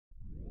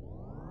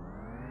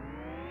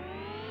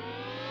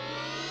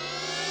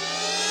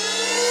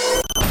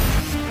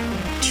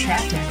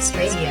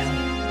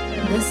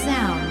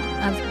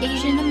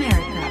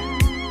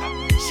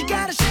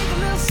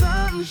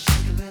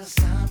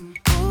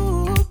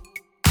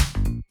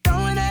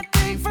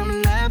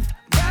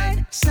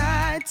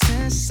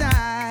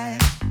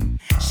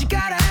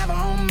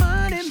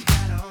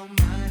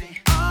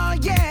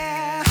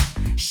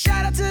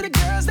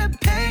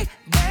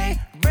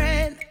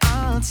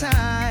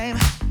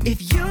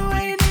If you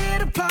ain't here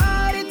to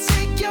party,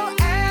 take your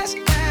ass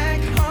back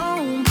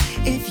home.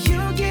 If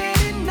you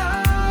getting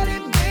naughty,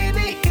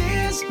 baby,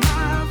 here's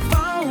my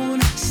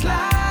phone.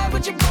 Slide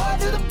with your boy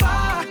to the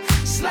bar,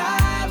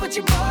 slide with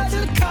your boy to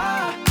the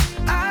car.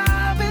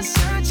 I've been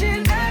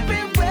searching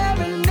everywhere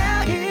and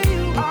now here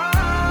you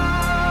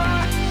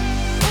are.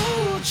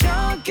 Ooh,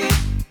 junkie,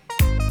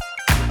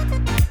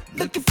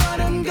 looking for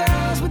them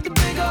girls with the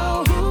big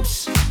old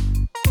hoops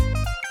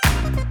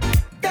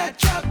that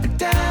drop it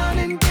down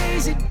in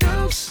Daisy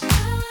Dukes.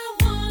 I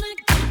wanna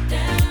get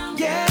down.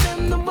 Yeah,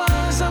 them the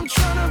ones I'm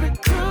tryna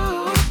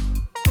recruit.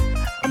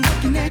 I'm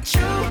looking at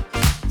you,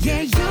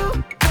 yeah,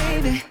 you,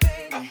 baby.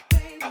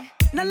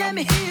 Now let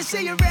me hear you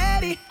say you're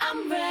ready.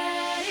 I'm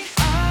ready.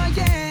 Oh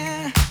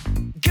yeah,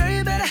 girl,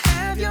 you better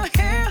have your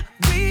hair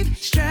weave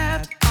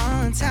strapped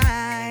on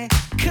tight.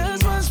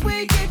 Cause once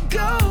we get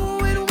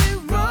going, we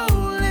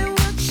rollin',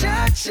 we'll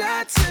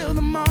cha-cha till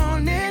the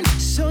morning.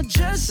 So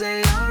just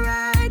say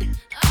alright.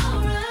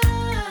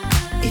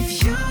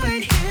 If you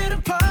ain't here to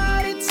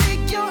party,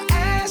 take your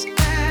ass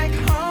back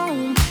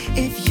home.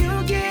 If you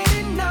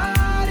getting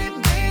naughty,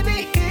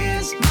 baby,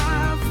 here's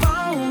my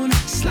phone.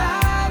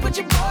 Slide with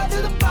your boy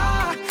to the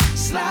bar,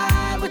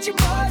 slide with your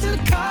boy to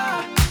the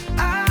car.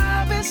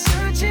 I've been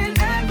searching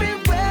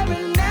everywhere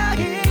and now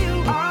here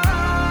you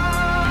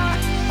are.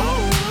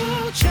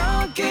 Ooh,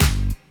 junkie,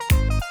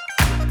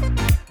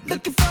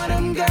 looking for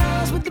them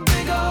girls with the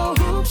big old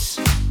hoops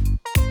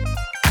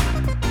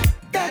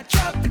that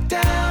drop it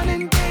down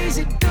in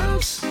Daisy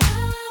Dukes. I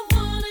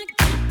wanna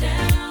get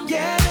down.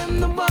 Yeah, them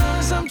the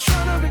ones I'm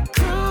tryna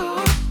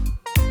recruit.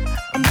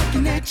 I'm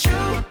looking at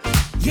you,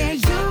 yeah,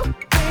 you,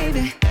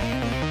 baby.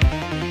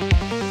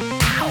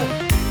 Ow.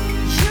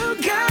 You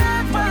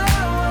got what I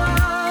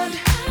want. I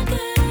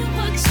got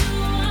what you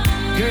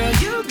want. Girl,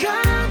 you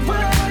got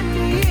what I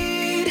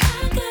need. I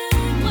got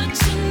what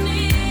you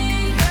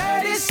need.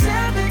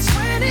 37,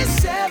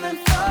 27,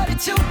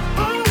 42.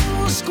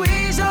 Ooh,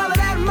 squeeze all of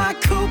that in my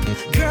coupe.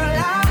 Girl, I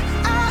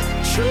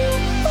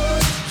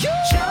choose you.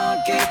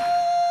 Junkie,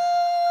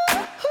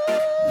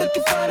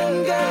 looking for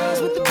them girls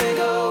with the big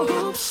old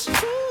hoops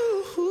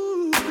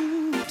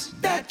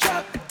that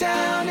drop it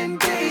down in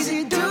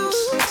Daisy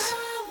Dukes.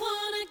 I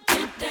wanna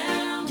get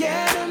down.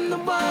 Yeah, them the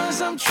ones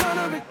I'm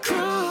tryna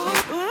recruit.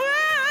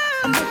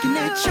 I'm looking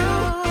at you,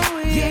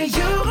 yeah,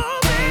 you,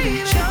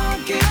 baby.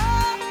 Junkie,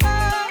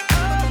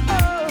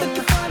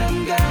 looking for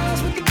them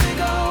girls with the big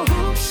old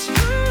hoops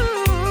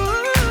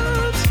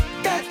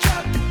that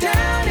drop it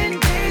down in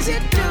Daisy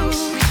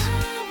Dukes. I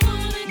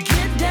wanna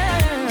Get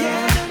down,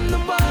 yeah, them the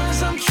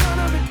ones I'm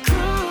tryna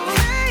recruit.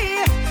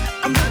 Hey,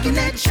 I'm looking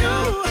at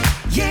you,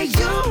 yeah,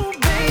 you,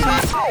 baby.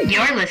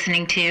 You're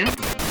listening to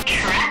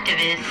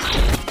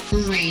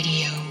Traktivist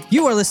Radio.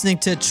 You are listening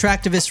to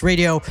Traktivist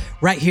Radio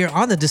right here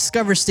on the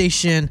Discover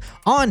Station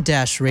on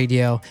Dash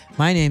Radio.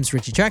 My name's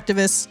Richie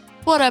Traktivist.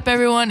 What up,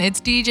 everyone? It's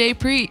DJ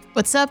Preet.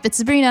 What's up? It's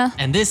Sabrina.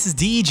 And this is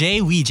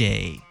DJ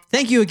Weejay.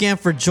 Thank you again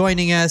for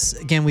joining us.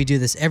 Again, we do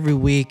this every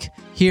week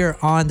here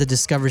on the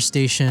Discover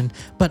Station.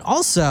 But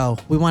also,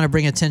 we want to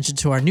bring attention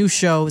to our new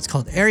show. It's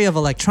called Area of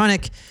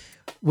Electronic,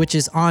 which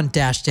is on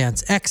Dash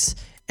Dance X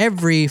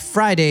every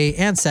Friday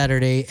and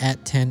Saturday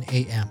at 10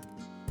 a.m.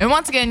 And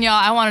once again, y'all,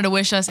 I wanted to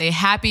wish us a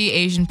happy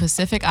Asian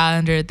Pacific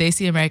Islander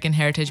Desi American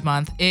Heritage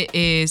Month. It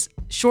is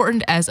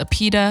shortened as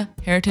Apida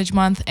Heritage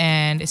Month,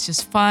 and it's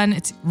just fun.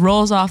 It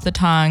rolls off the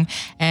tongue.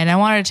 And I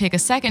wanted to take a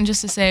second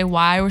just to say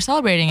why we're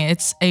celebrating it.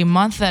 It's a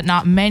month that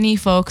not many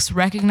folks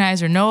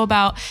recognize or know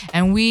about,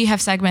 and we have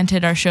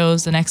segmented our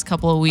shows the next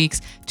couple of weeks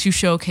to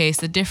showcase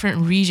the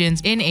different regions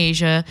in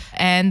Asia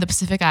and the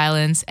Pacific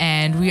Islands.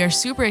 And we are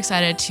super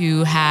excited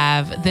to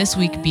have this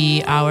week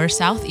be our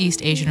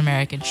Southeast Asian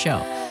American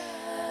show.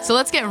 So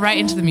let's get right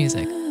into the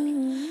music.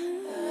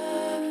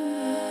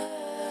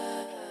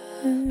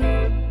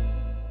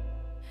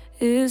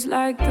 It's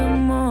like the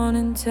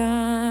morning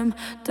time.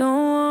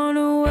 Don't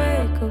wanna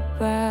wake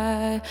up,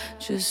 I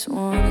just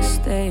wanna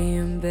stay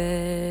in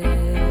bed.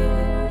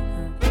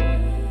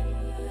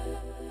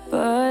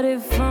 But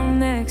if I'm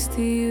next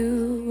to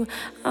you,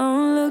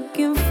 I'm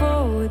looking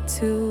forward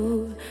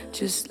to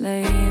just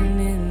laying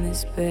in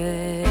this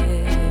bed.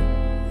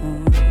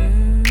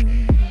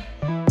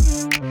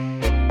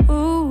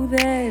 Ooh,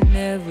 that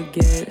never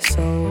gets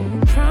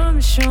old.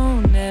 Promise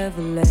you'll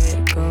never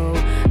let go.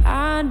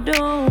 I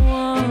don't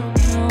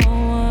want no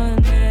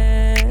one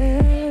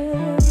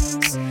else,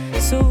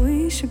 so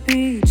we should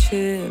be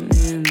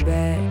chilling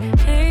back.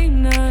 Ain't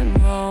nothing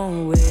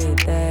wrong with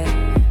that.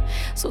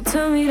 So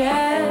tell me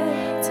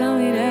that, tell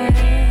me that.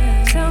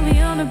 Tell me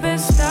I'm the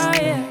best I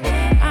am.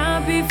 I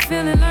be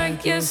feeling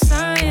like yes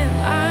I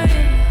am.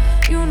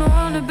 You know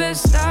I'm the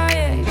best I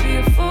am. You'd be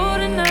a fool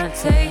to not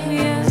take me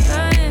as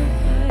I am.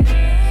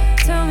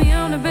 Tell me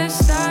I'm the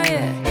best I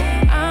am.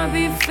 I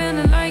be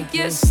feeling like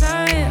yes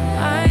I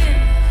am.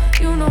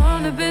 You know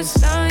I'm the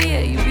best I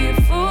am. You'd be a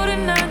fool to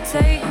not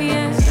take me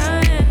as I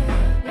am.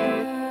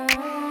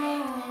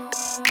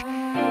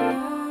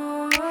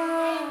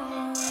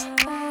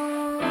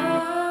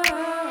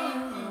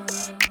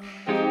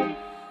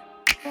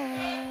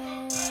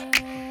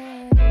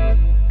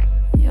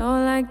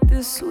 like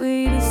the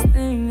sweetest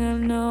thing I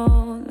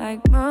know,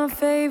 like my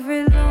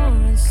favorite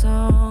Lawrence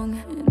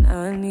song. And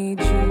I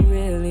need you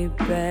really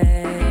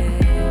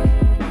bad.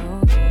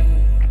 Oh, yeah.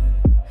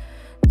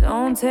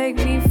 Don't take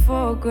me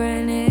for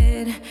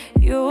granted,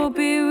 you'll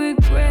be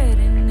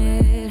regretting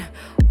it.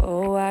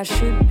 Oh, I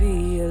should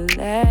be your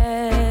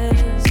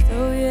last.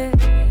 Oh, yeah.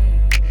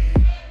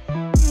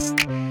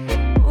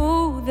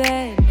 Ooh,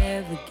 that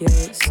never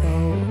gets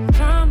old.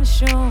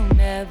 Promise you'll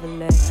never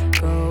let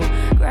go.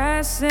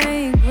 Grass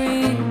ain't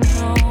green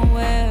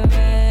nowhere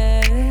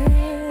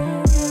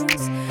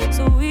else,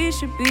 so we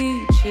should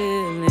be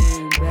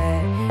chillin'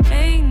 back.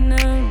 Ain't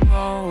nothing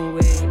wrong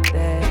with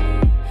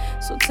that.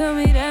 So tell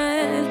me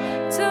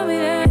that, tell me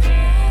that,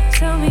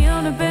 tell me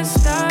I'm the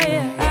best I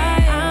am.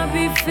 I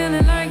be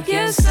feeling like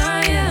yes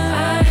I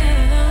am.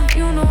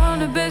 You know I'm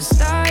the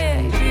best I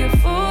am. You'd be a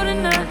fool to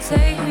not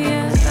take me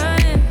as I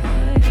am.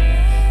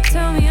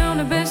 Tell me I'm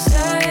the best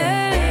I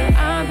am.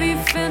 I be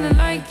feeling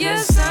like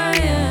yes I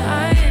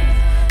am.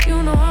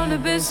 You know I'm the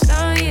best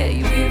I am.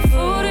 You'd be a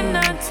fool to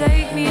not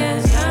take me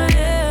as I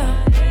am.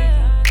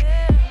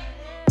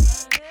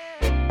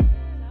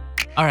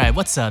 Alright,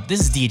 what's up? This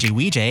is DJ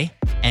Weejay.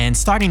 And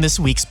starting this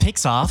week's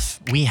Picks Off,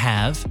 we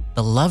have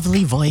the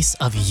lovely voice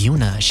of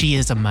Yuna. She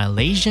is a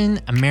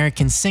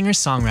Malaysian-American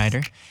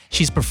singer-songwriter.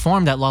 She's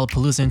performed at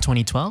Lollapalooza in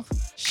 2012.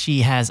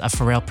 She has a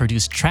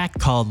Pharrell-produced track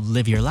called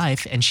Live Your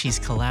Life, and she's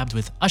collabed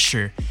with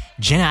Usher,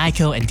 Jenna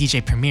Aiko, and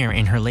DJ Premier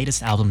in her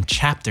latest album,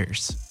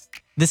 Chapters.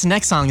 This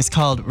next song is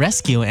called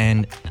Rescue,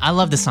 and I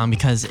love this song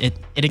because it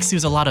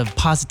exudes a lot of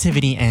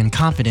positivity and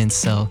confidence,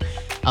 so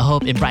I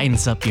hope it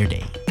brightens up your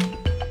day.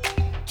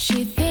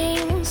 She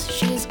thinks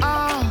she's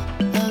all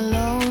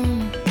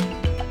alone,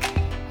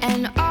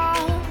 and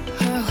all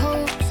her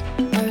hopes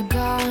are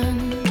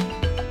gone.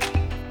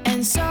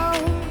 And so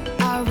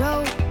I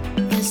wrote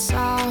this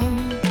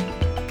song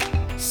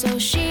so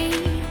she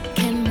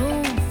can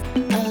move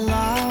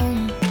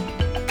along.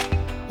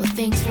 Well,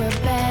 things were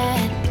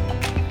bad,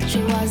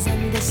 she was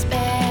in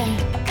despair.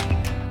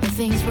 Well,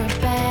 things were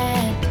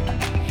bad,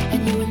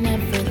 and you were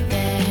never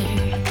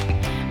there.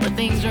 Well,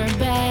 things were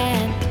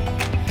bad,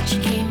 she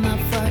came up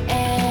for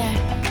air.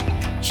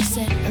 She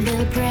said a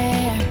little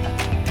prayer,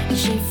 and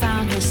she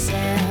found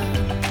herself.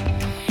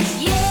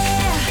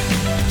 Yeah,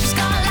 she's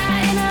got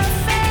light in her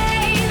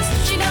face.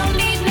 She don't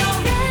need no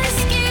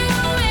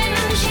rescuing,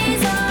 and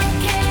she's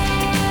okay.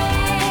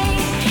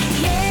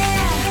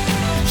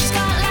 Yeah, she's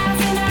got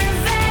life in her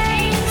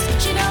veins.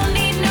 She don't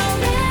need no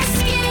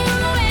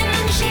rescuing,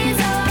 and she's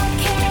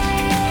okay.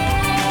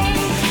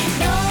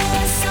 No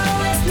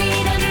SOS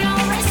needed, no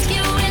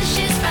rescuing,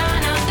 she's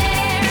fine out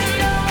there.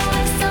 No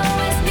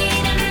SOS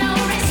needed, no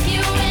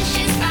rescuing,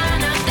 she's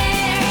fine out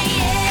there.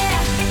 Yeah,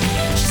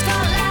 she's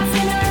got life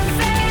in her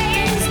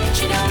veins.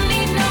 She don't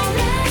need no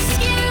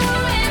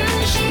rescuing,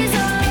 she's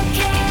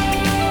okay.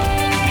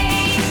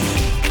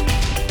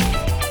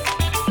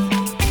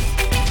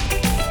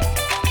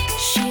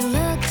 She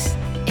looks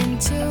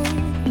into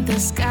the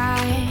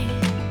sky,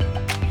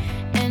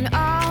 and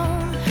all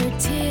her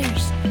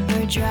tears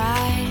are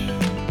dry.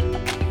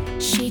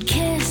 She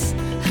kissed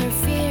her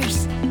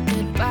fears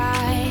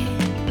goodbye.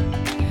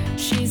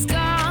 She's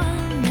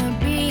gonna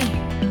be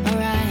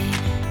alright.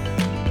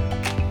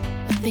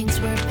 But things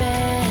were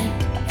bad,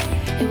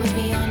 it was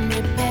beyond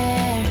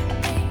repair.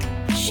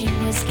 She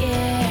was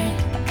scared,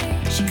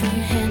 she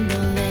couldn't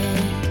handle it.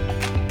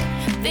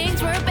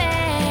 Things were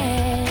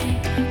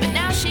bad, but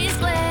now she's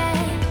glad.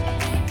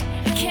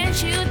 Can't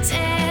you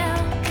tell?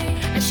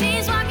 And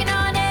she's walking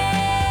on air.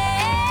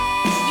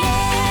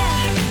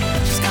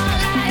 Yeah, she's got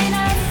light in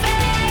her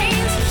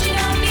face. She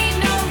don't need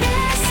no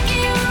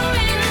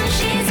rescuing,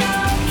 she's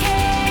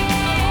okay.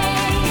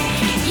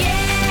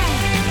 Yeah,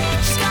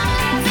 she's got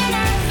life in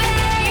her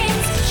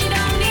veins. She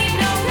don't need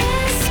no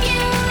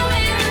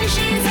rescuing,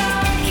 she's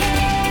okay.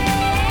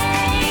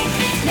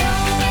 No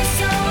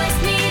SOS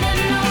needed,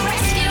 no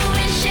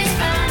rescuing, she's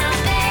fine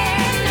out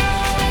there. No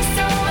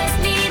SOS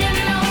needed,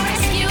 no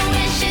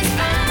rescuing, she's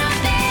fine out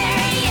there.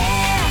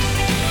 Yeah,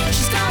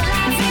 she's got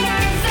life in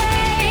her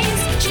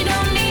veins. She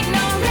don't need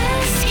no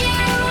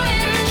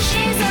rescuing,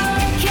 she's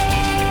okay.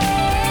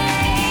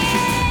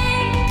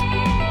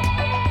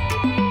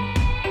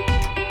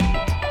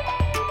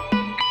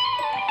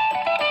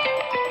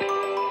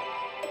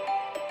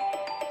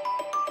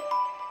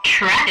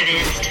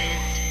 TRAKTIVIST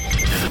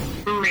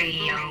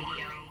Radio.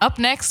 Up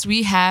next,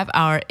 we have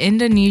our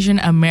Indonesian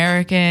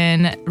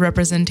American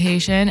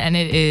representation, and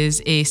it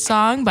is a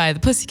song by the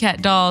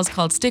Pussycat Dolls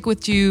called Stick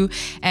With You.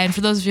 And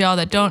for those of y'all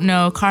that don't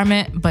know,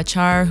 Karmit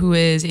Bachar, who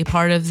is a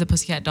part of the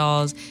Pussycat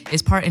Dolls,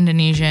 is part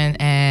Indonesian,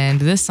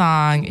 and this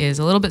song is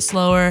a little bit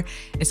slower.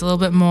 It's a little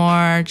bit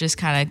more just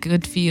kind of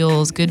good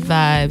feels, good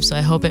vibes, so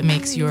I hope it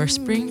makes your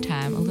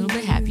springtime a little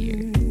bit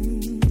happier.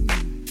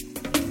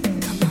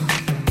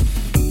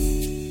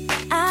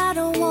 I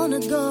don't wanna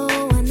go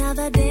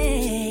another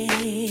day,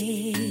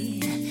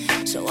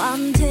 so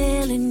I'm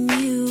telling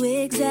you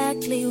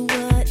exactly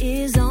what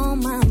is on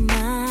my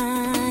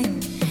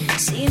mind.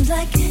 Seems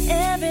like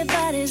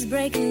everybody's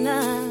breaking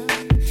up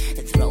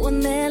and throwing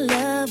throwing their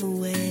love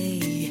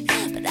away.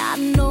 But I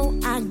know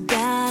I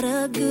got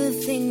a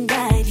good thing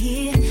right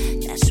here.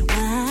 That's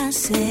why I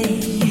say,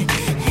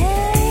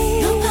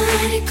 hey,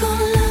 nobody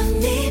gonna love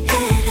me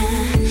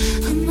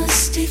better. I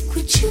must stick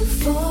with you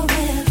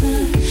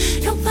forever.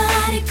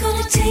 Nobody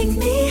gonna take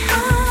me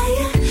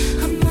higher.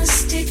 I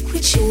must stick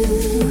with you.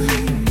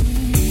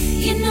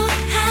 You know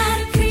how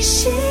to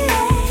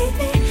appreciate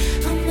me.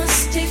 I must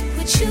stick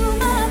with you,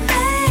 my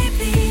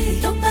baby.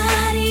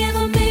 Nobody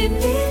ever made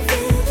me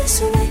feel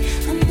this way.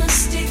 I must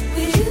stick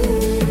with you.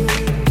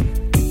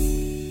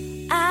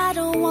 I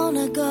don't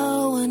wanna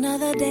go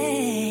another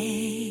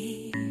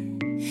day,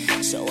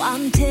 so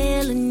I'm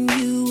telling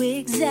you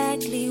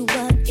exactly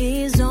what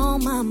is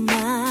on my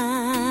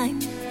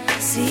mind.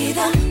 See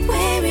the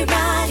way we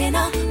ride in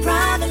our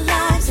private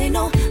lives, ain't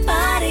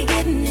nobody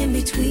getting in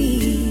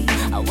between.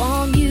 I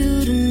want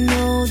you to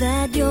know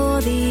that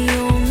you're the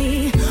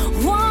only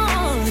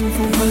one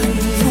for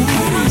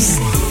what I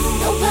say.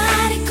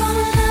 Nobody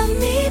gonna love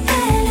me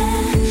better.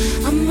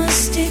 I must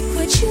stick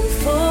with you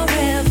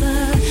forever.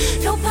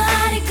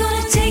 Nobody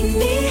gonna take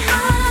me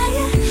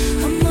higher.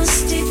 I must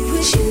stick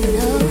with you.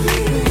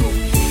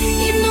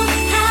 You know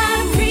how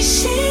to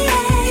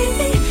appreciate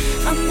me.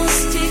 I must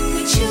stick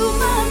with you,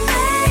 my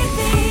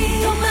baby.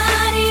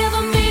 Nobody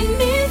ever made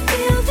me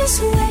feel this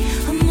way.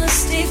 I must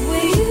stick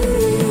with you.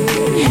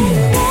 And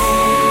now,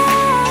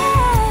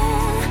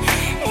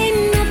 ain't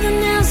nothing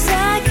else I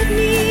could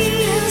need.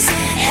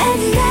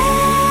 And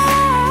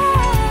now,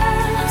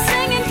 I'm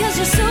singing 'cause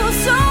you're so,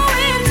 so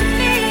into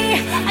me.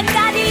 I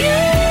got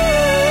you.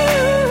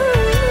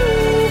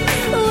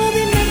 We'll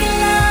be making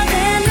love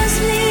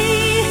endlessly.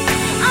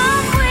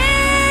 I'm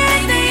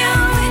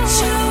with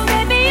you,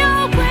 baby,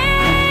 you're with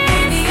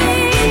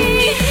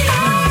me.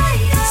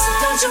 So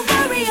don't you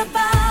worry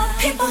about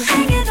people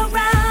hanging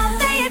around.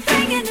 They ain't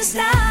bringing us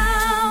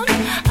down.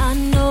 I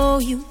know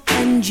you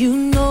and you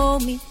know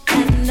me,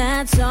 and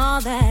that's all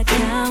that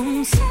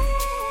counts.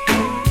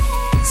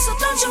 So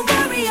don't you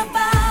worry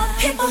about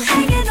people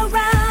hanging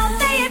around.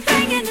 They ain't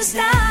bringing us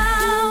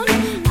down.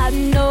 I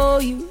know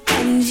you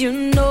and you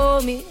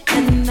know me,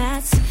 and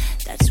that's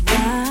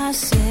why I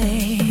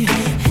say,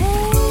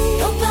 hey,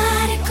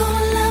 nobody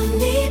gonna love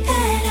me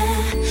better.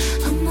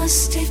 I must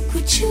stick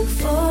with you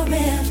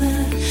forever.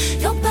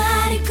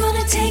 Nobody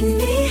gonna take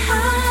me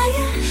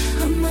higher.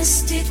 I must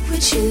stick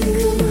with you.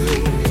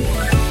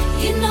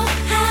 You know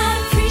how to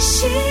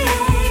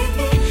appreciate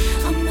me.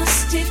 I must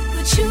stick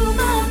with you,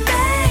 my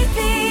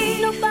baby.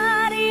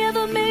 Nobody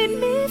ever made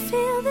me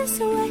feel this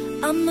way.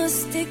 I must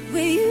stick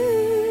with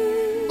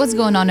you. What's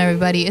going on,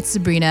 everybody? It's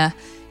Sabrina.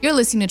 You're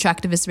listening to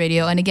TRAKTIVIST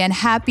Radio. And again,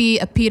 happy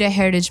Apida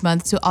Heritage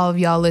Month to all of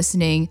y'all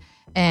listening.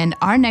 And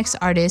our next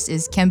artist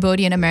is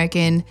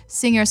Cambodian-American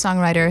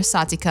singer-songwriter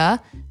Satika.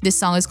 This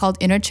song is called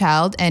Inner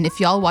Child. And if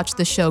y'all watch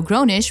the show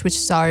Grownish, which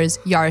stars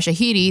Yara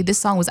Shahidi, this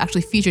song was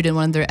actually featured in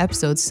one of their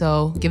episodes.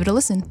 So give it a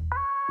listen.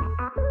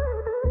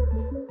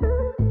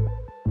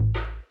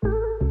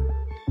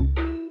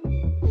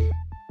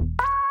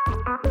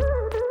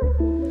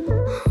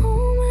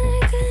 Oh my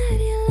God,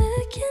 you're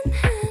looking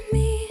at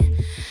me.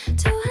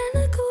 Do I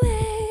look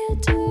away or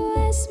do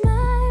I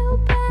smile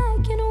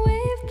back and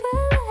wave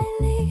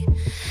politely?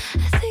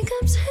 I think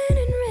I'm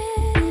turning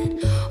red.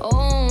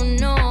 Oh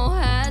no,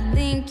 I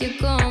think you're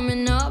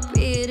coming up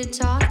here to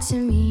talk to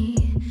me.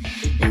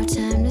 No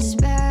time to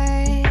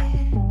spare,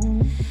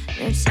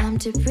 no time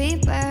to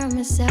prepare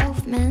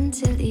myself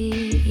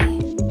mentally.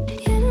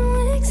 You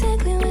know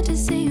exactly what to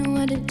say and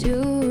what to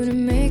do to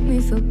make me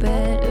feel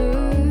better.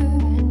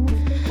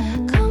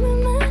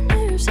 Calming my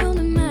nerves,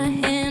 holding my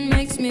hand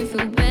makes me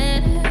feel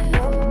better.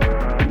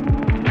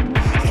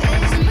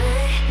 'Cause my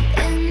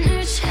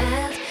inner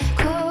child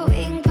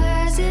going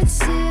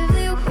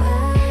positively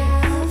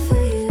well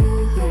for you,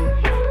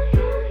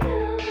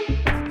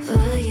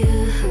 for you.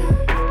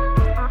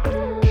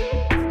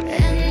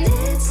 And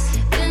it's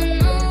been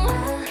a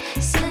while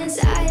since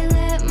I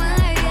let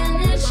my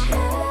inner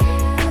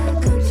child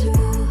come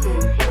through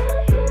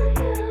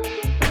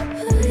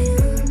for you.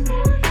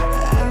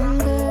 I'm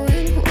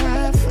going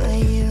wild for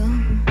you.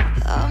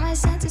 All my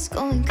senses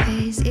going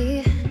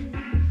crazy.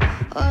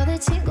 All the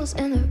tingles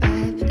in the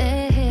right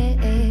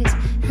place.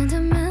 And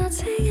I'm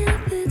melting at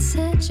the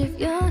touch of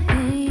your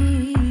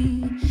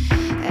hand.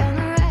 And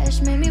the rush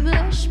made me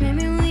blush, made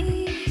me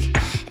weak.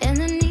 And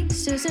the need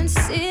so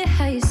sincere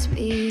how you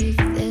speak.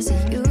 There's a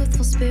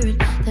youthful spirit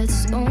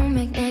that's so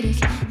magnetic,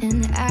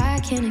 and I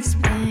can't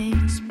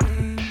explain.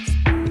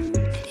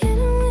 You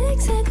know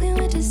exactly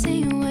what to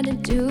say and what to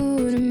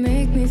do to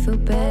make me feel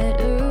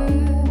better.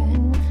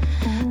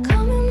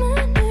 Calming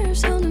my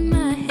nerves, holding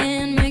my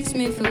hand makes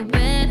me feel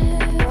better.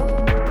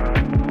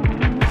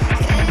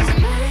 'Cause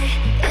my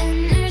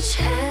inner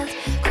child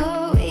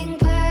going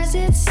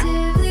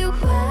positively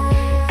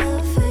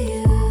well for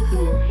you,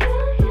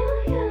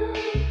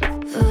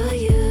 for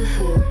you.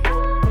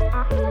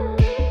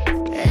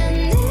 And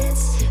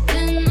it's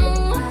been a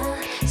while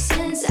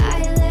since I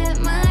let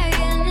my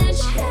inner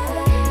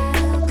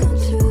child come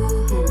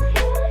through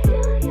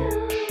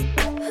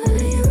for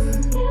you.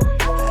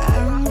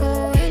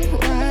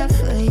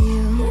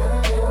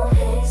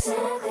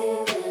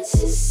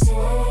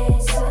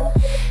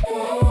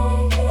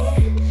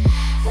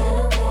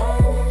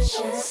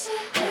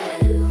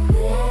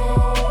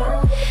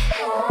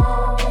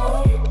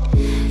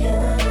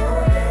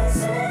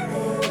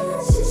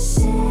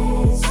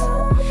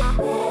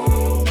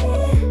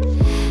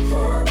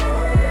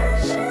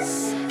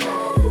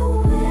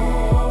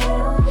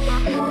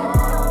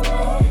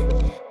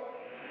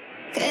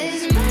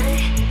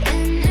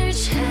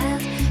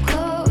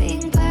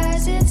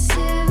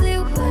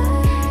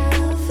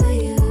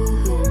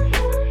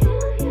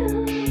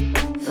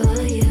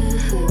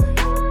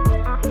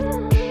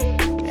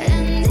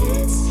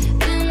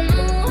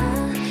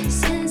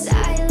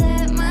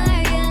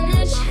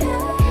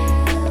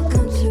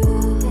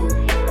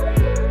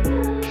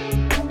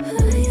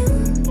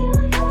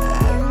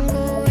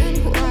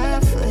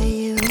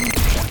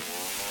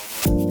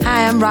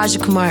 Raja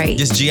Kumari.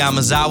 This is G.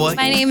 Amazawa.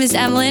 My name is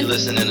Emily.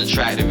 Listening to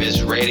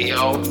TRAKTIVIST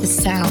Radio. The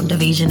sound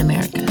of Asian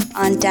America.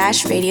 On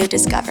Dash Radio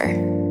Discover.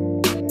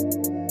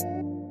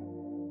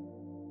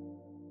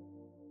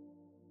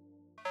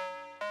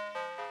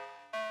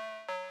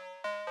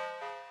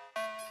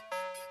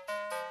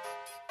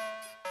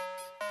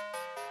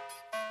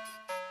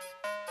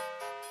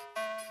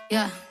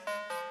 Yeah,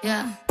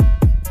 yeah.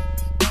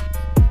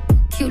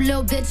 Cute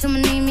little bitch, I'ma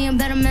need me a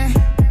better man.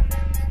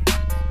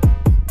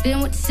 Been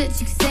with the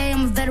shit, you can say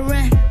I'm a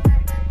veteran.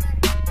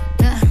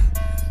 Yeah,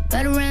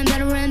 veteran,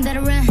 veteran,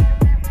 veteran.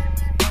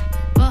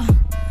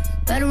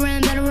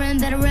 Veteran, veteran,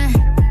 veteran.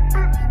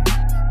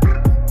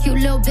 Cute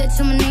little bitch,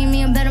 I'ma need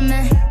me a better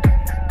man.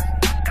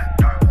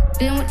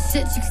 Been with the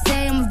shit, you can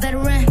say I'm a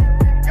veteran.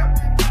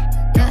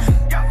 Yeah,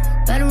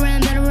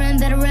 veteran, veteran,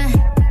 veteran.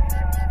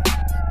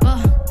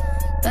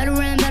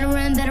 Veteran,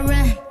 veteran,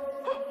 veteran.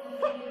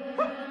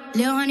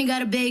 Lil' honey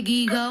got a big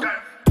ego.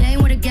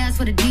 Playing with a gas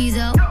with a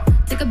diesel.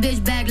 Took a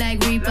bitch back like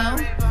repo.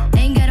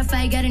 Ain't got a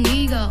fight, got an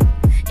ego.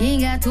 He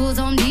ain't got tools,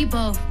 Home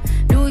Depot.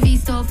 Louis V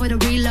store for the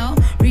reload.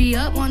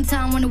 Re-up one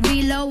time when the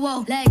wheel low.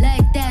 Whoa. Like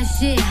that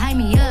shit, hype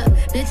me up.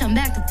 Bitch, I'm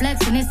back to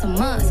flexing, it's a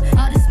must.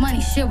 All this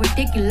money shit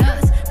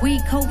ridiculous. We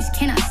coach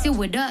cannot sit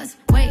with us.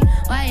 Wait,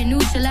 why a new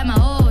shit like my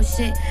old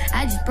shit?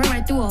 I just burn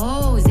right through a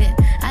hose it.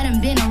 I done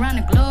been around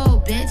the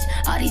globe, bitch.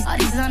 All these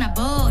is on that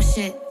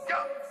bullshit.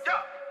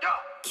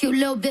 Cute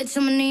little bitch,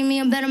 I'ma need me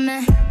a better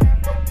man.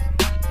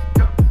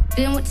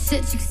 Been with the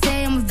shit, you can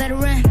say I'm a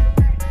veteran.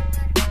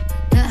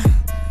 Yeah,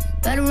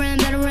 veteran,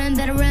 veteran,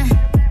 veteran.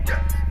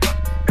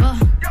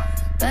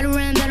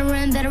 Veteran,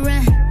 veteran,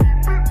 veteran.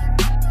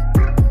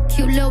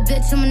 Cute little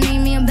bitch, I'ma need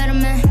me a better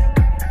man.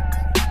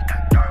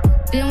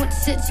 Been with the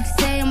shit, you can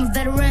say I'm a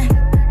veteran.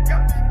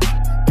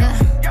 Yeah,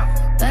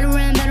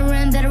 veteran,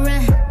 veteran,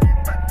 veteran.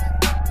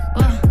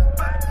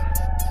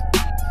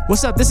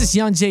 What's up? This is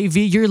Young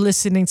JV. You're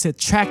listening to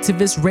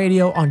TRAKTIVIST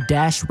Radio on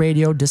Dash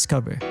Radio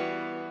Discover.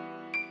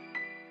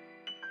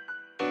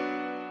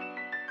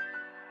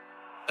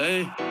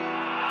 Hey,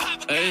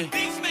 hey.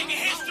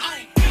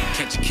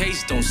 Catch a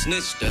case, don't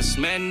snitch, that's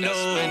Mando.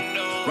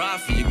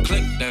 Ride for your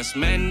click, that's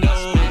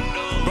Mando.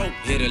 Rope,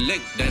 hit a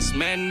lick, that's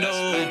Mando.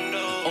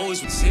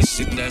 Always with his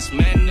shit, that's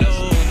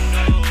Mando.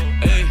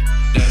 Hey,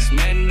 that's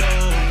Mando.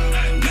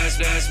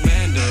 That's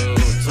Mando.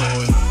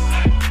 Toy.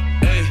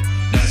 Hey,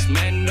 that's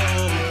Mando.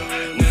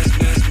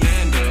 That's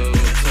Mando.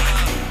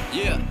 Toy.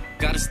 Yeah,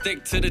 gotta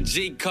stick to the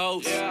G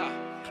codes.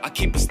 I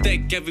keep a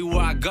stick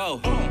everywhere I go.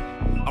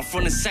 I'm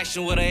from the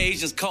section where the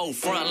Asians cold.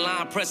 Front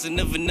line pressing,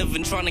 never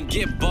trying to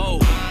get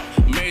bold.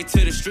 Married to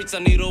the streets, I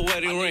need a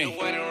wedding ring.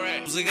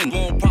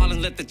 Won't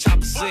problems, let the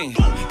chopper sing.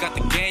 Got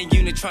the gang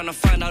unit trying to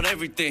find out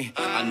everything.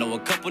 I know a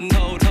couple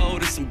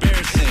told it's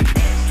embarrassing.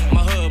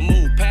 My hood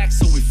move packs,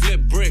 so we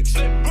flip bricks.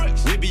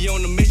 We be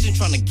on the mission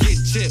trying to get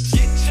chips.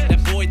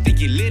 That boy think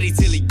he litty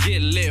till he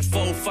get lit.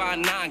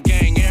 459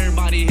 gang,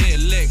 everybody hit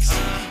licks.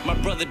 My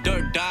brother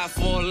Dirt died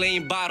for a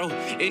lean bottle.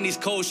 In these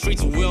cold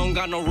streets, we don't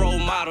got no role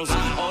models.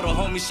 All the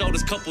homies showed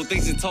us couple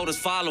things and told us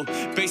follow.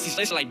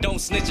 Basically, like don't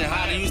snitch and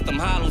how to use them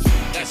hollows.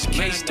 That's the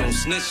case, don't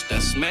snitch,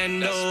 that's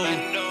Mando.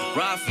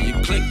 Ride for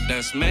your click,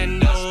 that's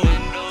Mando.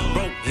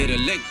 Rope, hit a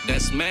lick,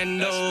 that's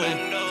Mando.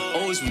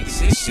 Always with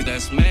this shit,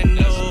 that's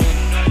Mando.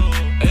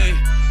 Hey,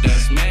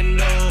 that's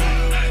Mando.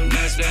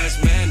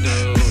 That's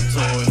Mando.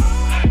 Toy.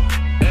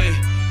 Hey,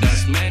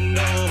 that's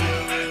Mando.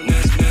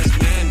 That's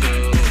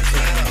Mando.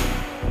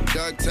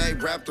 Duct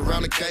tape wrapped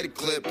around the Cater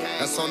clip.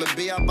 That's on the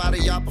B, I buy the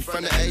yapper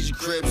from the Asian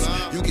Crips.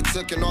 You get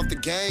taken off the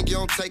gang, you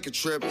don't take a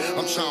trip.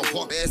 I'm trying to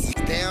walk the asses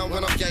down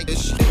when I'm yanking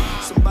this shit.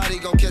 Somebody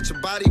gon' catch a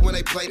body when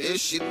they play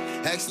this shit.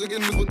 Ask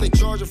niggas what they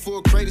charging for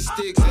a crate of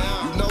sticks.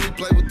 You know we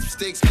play with the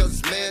sticks cause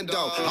it's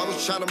Mando. I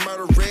was trying to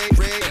murder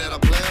Ring and I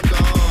blamed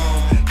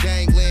on.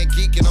 Gangland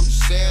geeking, I'm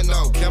just saying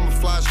no.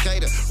 Camouflage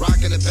cater,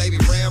 rocking the baby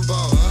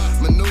Rambo.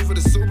 Maneuver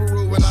the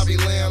Subaru when I be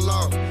laying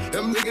low.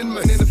 Them niggas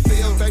man in the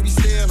field, they be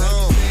staying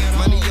home.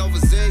 Money over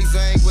Z's,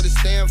 I ain't what it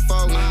stand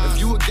for. If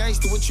you a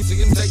gangster, what you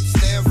can take the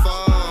stand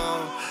for?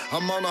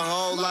 I'm on a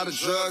whole lot of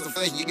drugs. I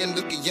think you can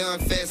look at young,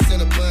 fat,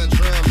 cinnamon,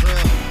 drum.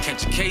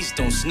 Catch a case,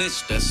 don't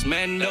snitch, that's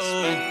Mando.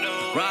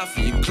 Ride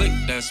for your click,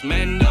 that's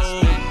Mando.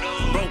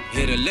 Rope,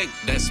 hit a lick,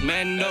 that's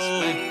Mando.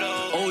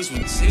 Always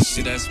with this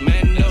shit, that's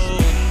Mando.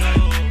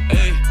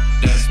 Hey,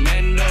 that's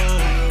Mando.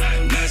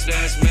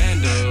 That's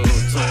Mando.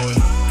 Toy.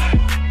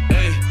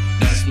 Hey,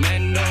 that's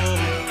Mando.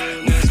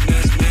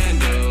 That's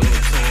Mando.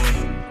 Toy.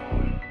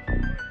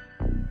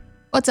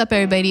 What's up,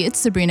 everybody? It's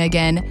Sabrina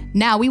again.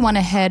 Now we want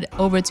to head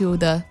over to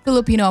the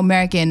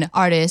Filipino-American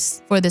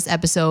artist for this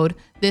episode.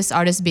 This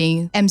artist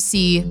being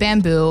MC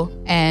Bamboo.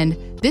 And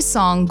this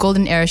song,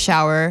 Golden Era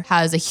Shower,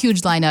 has a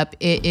huge lineup.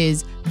 It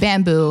is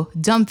Bamboo,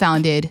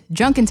 Dumbfounded,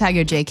 Drunken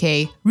Tiger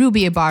JK,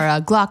 Ruby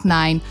Ibarra, Glock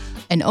 9,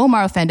 and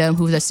Omar Offendum,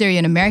 who's a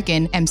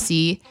Syrian-American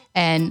MC.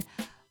 And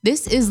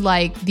this is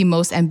like the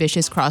most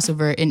ambitious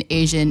crossover in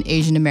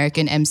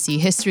Asian-American MC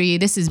history.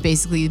 This is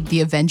basically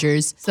the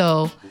Avengers.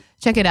 So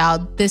check it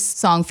out. This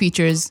song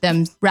features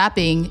them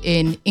rapping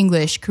in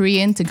English,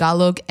 Korean,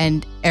 Tagalog,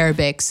 and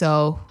Arabic.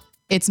 So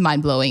it's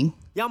mind-blowing.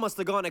 Y'all must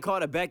have gone and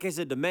caught a bad case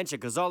of dementia,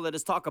 cause all of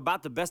this talk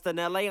about the best in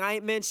LA I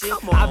ain't mentioned.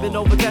 I've been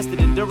over-tested,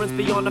 endurance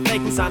beyond the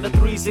fake, who signed a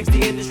 360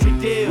 industry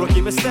deal.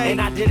 Rookie mistake, and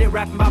I did it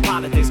rapping about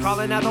politics,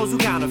 calling out those who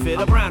counterfeit,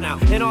 a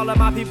brownout. And all of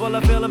my people are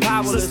feeling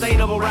powerless.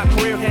 Sustainable rap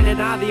career, can't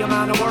deny the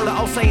amount of word. The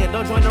old saying,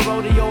 don't join the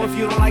rodeo if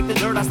you don't like the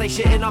dirt. I stay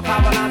shitting on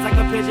power lines like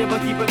a pigeon,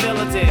 but keep it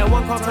militant. And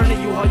one call turning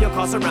you hold your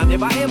car surrounded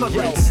by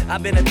immigrants.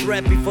 I've been a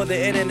threat before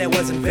the internet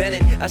was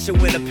invented. I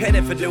should win a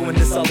pennant for doing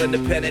this all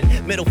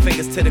independent. Middle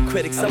fingers to the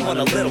critics, I want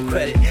a little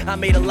credit. I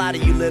made a lot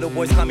of you little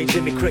boys call me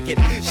Jimmy Cricket.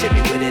 Shit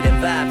me with it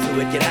and vibe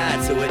to it, get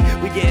high to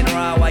it. We getting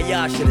raw while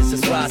y'all shit is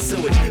just raw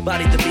sewage.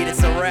 Body deleted,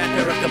 so rap,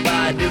 Erica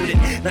by dude it.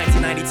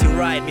 1992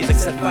 riot, music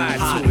set fire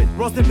to it.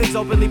 Roasting pigs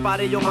openly by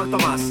yo Mark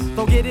Tomas.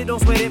 Don't get it, don't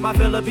sweat it, my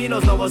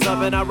Filipinos know what's up.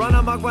 And I run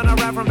amok when I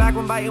rap from back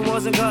when biting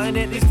wasn't cutting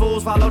it. These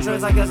fools follow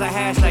trends like there's a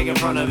hashtag in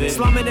front of it.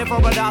 Slumming it for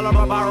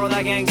 $1 or borrow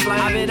that gang slang.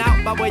 I've been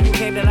out by where you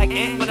came to like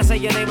when I say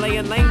your name,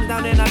 laying lames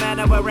down in a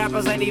manner where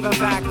rappers ain't even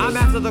factors. I'm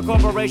after the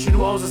corporation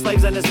who owns the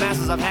slaves and its masters.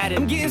 I've had it.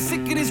 I'm getting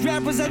sick of these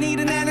rappers, I need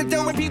an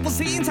antidote. When people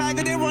seeing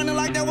Tiger, they're running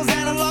like that was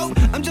antelope.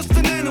 I'm just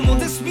an animal,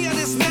 this me, I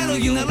dismantle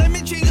you. Now let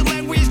me change the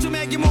language to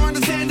make it more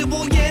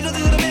understandable. Yeah, no,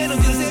 the middle,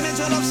 you say, man,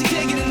 shut up, she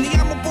taking it.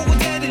 I'm a forward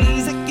dead, and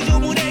he's like, you're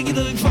more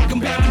negative. Truck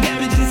and power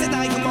damage, and said,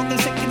 I can walk the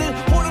second.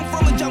 Hold him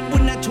from a jump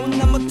when that tune,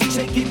 I'm to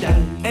shake it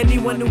down.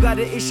 Anyone who got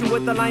an issue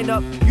with the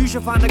lineup, you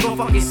should find a Go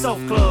Fuck Yourself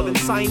club and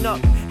sign up.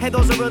 Hey,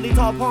 those are really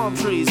tall palm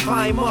trees.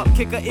 Climb up,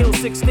 kick a ill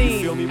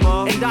 16. Feel me,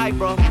 mom? And die,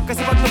 bro.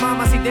 Kasi pag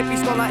tumama si de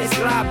pistola is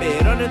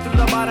grabe. Running through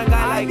the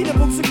barangay like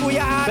binabog si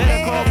Kuya Ate.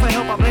 Better call for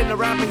help, I blame the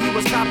rapper, he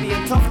was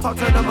copying. Tough talk,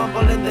 turn the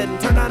mumble and then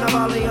turn on the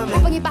volume.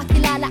 Upang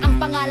ipakilala ang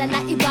pangalan na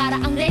Ibarra,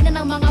 ang reyna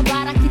ng mga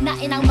bara,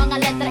 kinain ang mga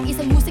letra,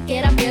 isang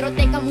musikera. Pero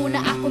teka muna,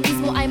 ako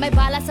mismo ay may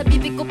bala sa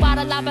bibig ko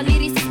para laban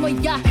lyricismo,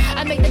 yeah.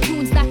 I make the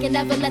tunes that can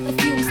never let the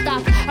fumes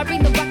stop. I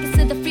bring the rockets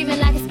to the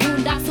Freeman like it's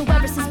boondocks. So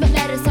ever since my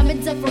letters, I'm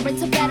indifferent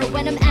to better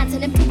when I'm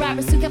antonym to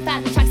rappers who can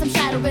fathom tracks I'm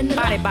shattering the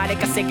Pare-pare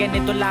kasi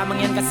ganito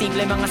lamang yan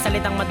kasimple. Mga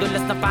salitang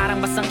madulas na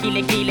parang basang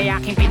kilig-kilay.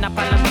 Aking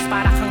pinapalabas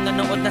para kang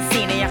nanood ng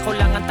sine. Ako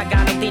lang ang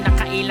Tagalog, di na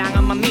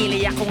kailangan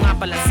mamili. Ako nga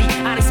pala si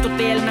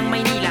Aristotel ng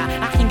Maynila.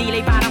 Aking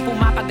dilay parang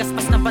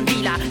pumapagaspas na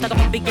bandila.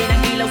 Tatapagbigay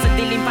ng ilaw sa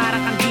dilim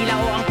parang kandila.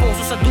 O ang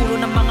puso sa dulo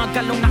ng mga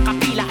galong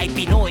nakapila ay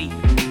Pinoy.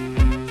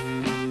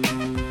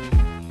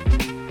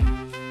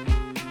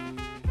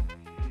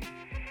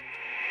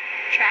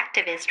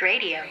 Traktivist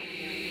Radio.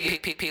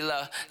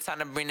 P-P-P-La, time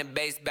to bring the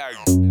bass back.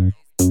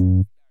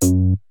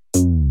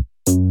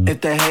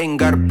 If they hatin',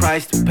 got a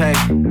price to pay.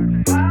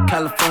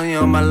 California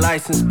on my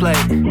license plate.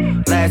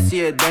 Last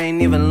year they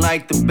ain't even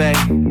like the Bay.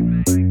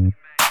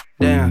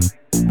 Damn,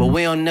 but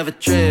we don't never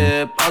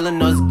trip. All I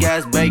know is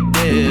gas, bake,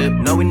 dip.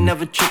 No, we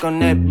never trick on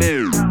that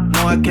bitch.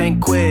 No, I can't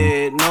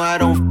quit. No, I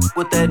don't f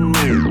with that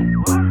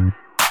new.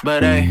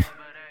 But hey,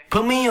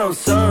 put me on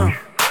some.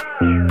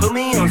 Put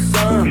me on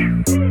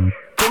some.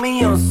 Put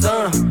me on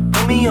some.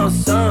 Put me on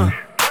some.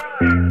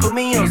 Put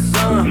me on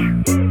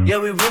some. Yeah,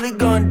 we really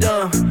going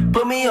dumb.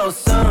 Put me on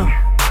some.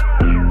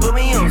 Put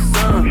me on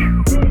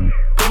some.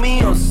 Put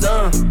me on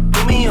some.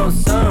 Put me on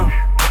some.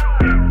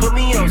 Put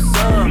me on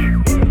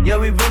some. Yeah,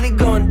 we really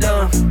going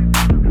dumb.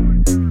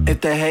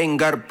 If they hatin',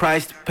 got a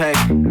price to pay.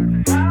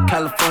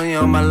 California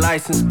on my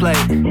license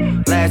plate.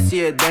 Last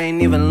year they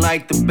ain't even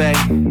like the Bay.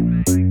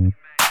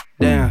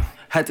 Damn.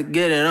 Had to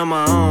get it on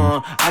my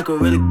own. I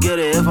could really get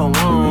it if I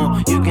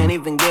want. You can't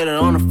even get it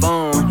on the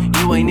phone.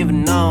 You ain't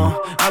even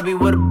know. I be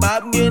with a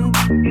bop getting.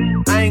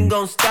 I ain't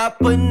gon' stop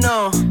putting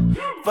on.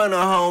 From the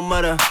home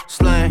of the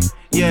slang.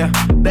 Yeah,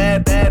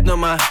 bad, bad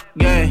on my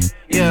game.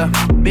 Yeah,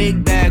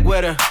 big bag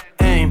with a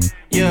aim.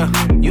 Yeah,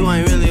 you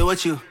ain't really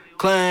what you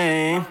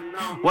claim.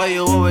 Why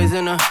you always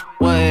in the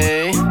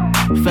way?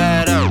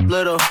 Fat up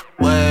little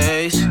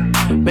ways.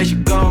 Bet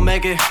you gon'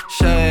 make it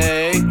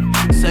shake.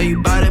 Say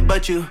you bout it,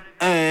 but you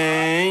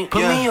ain't.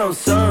 Put me on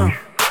some.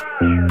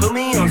 Put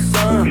me on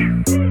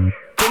some.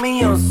 Put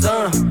me on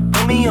some.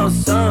 Put me on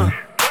some.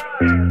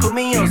 Put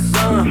me on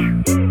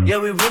some. Yeah,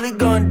 we really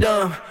going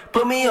dumb.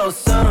 Put me on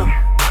some.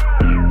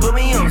 Put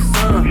me on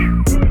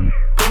some.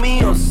 Put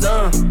me on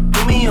some.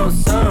 Put me on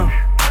some.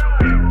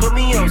 Put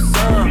me on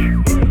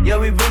some. Yeah,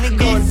 we really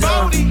going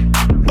dumb.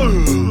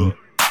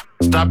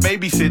 Stop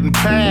babysitting,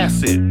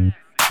 pass it.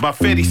 My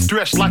fetty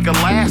stretched like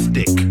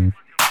elastic.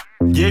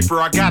 Yeah,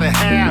 bro, I gotta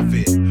have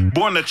it.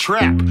 Born to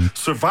trap,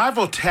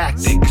 survival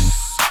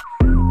tactics.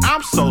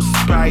 I'm so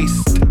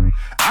spaced,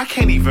 I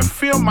can't even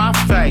feel my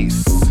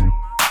face.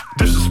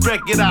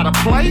 Disrespect, get out of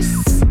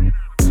place,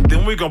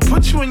 then we gon'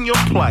 put you in your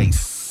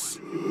place.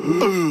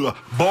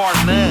 Bar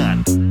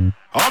none.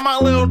 All my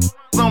little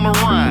on the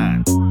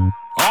run.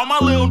 All my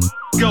little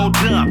go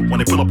dumb. When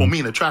they pull up on me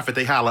in the traffic,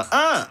 they holler,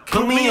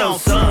 Put me on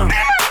some.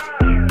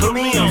 Put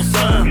me on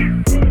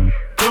some.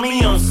 Put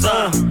me on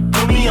some.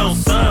 Put me on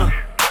some.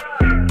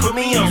 Put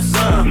me on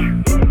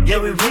some. Yeah,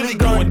 we really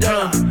going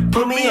dumb.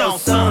 Put me on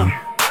some.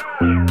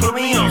 Put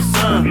me on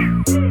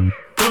some.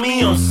 Put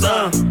me on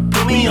some.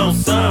 Put me on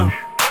some.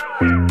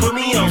 Put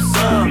me on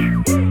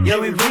some. Yeah,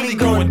 we really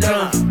going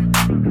dumb.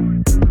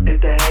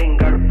 If they ain't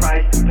got a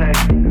price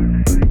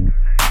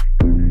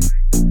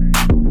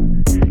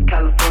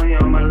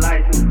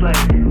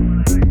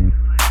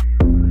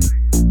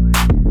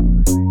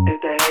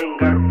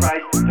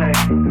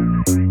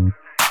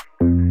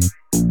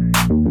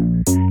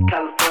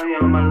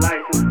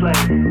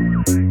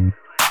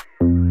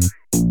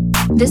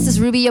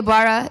Ruby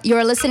Ybarra. You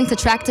are listening to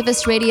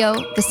Traktivist Radio,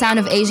 the sound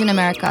of Asian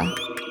America.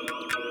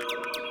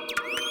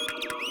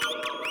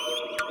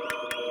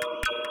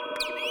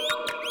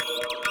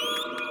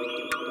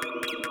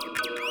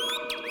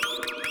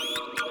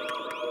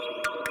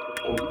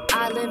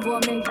 Island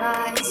woman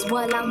rise,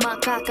 walang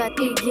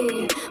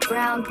makakatigil.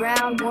 Brown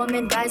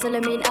woman rise,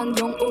 alamin ang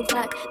iyong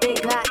ugat. They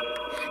got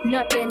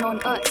nothing on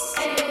us,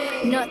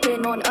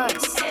 nothing on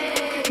us,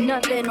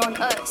 nothing on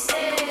us,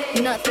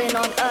 nothing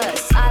on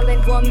us.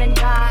 Island woman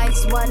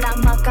rise,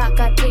 walang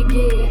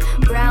makakatigil.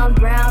 Brown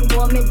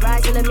woman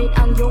rise, alamin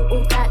ang iyong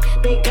ugat.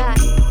 They got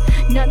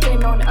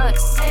nothing on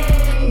us,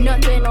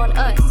 nothing on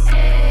us,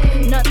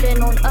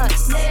 nothing on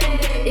us.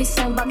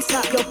 Isang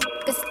bagsak, yo,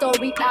 the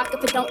story arc.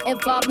 If it don't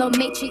involve no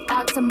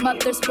matriarch, some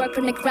mothers work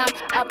on the ground.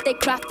 Up they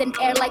craft in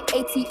air like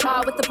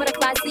ATR with the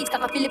butterfly sleeves.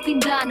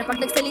 Kaka-Philippine na pag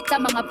nagsalita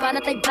mga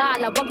banat ay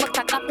bala. Wag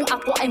magtaka kung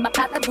ako ay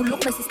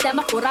makatagulok na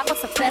sistema. Kurakot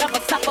sa pera,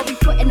 bagsak, but we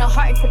put in our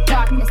heart into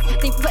darkness.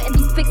 They putting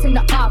these pics in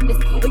the office.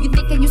 Or you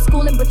thinking you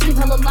schooling but you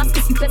hella lost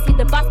cause you best see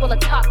the boss while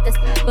I talk this.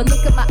 But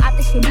look at my eye,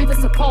 she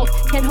leaving so cold.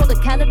 Can't hold a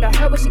candle to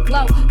her when she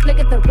glow. Flick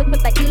at the whip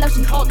with the ilaw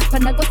she hold.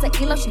 Panagos sa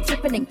ilaw, she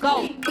dripping and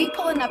gold. We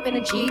pulling up in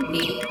a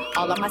jeepney.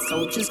 All of my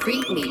soldiers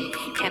greet me.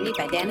 Hand me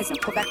bandanas and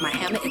pull back my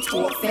hammer. It's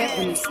warfare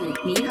when you sleep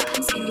me.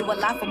 Send you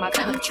alive for my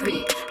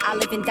country. I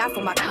live and die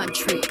for my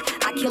country.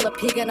 I kill a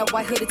pig in a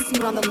white hooded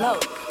suit on the low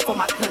for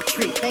my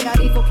country. They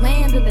got evil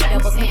plans in the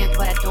devil's hands,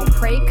 but I don't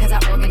pray cause I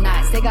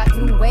organize. They got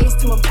new ways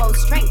to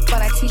impose strength,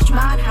 but I teach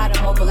mine how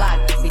to mobilize.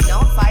 We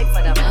don't fight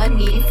for the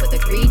money, for the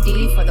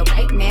greedy, for the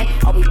white man.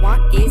 All we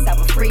want is our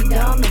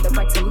freedom and the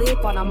right to live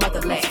on our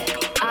motherland.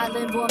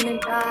 Island woman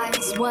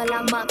rise,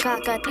 walang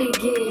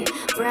makakatigil.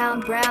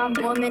 Brown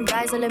woman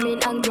rise, alamin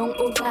ang iyong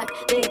ugat.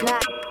 They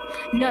got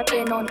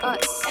nothing on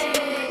us,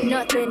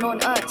 nothing on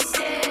us,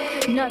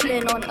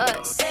 nothing on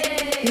us,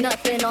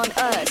 nothing on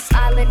us.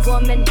 Island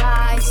woman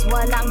rise,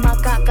 walang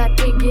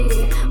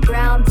makakatigil.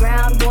 Brown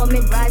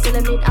woman rise,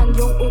 alamin ang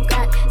iyong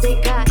ugat. They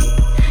got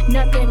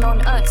nothing on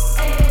us,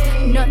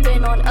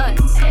 nothing on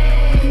us,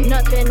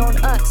 nothing on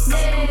us.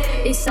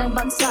 Isang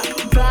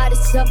bagsak, but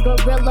it's a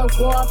guerrilla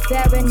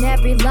warfare in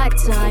every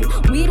lifetime.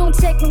 We don't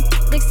take no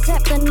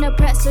except an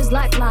oppressor's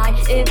lifeline.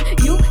 If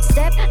you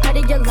step out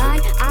of your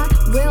line, I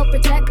will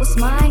protect what's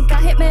mine.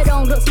 Kahit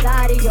merong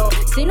rosaryo,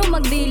 sino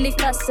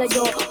magliligtas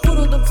sa'yo?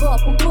 Puro dugo,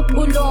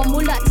 pupulo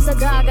mula sa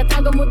dagat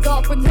hanggang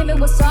mundo. Proclaiming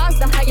what's ours,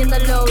 the high and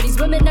the low.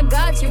 These women are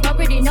gods, you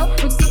already know.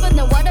 We're steep in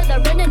the water, they're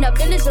in a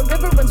village. The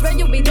river runs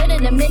red, you'll be dead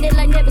in a minute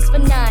like Nevis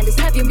Fernandez.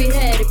 Have you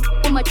beheaded?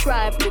 On my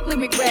tribe,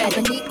 quickly regret.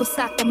 Balik ko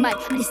sa kamay,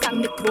 ang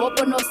isang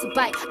mikropono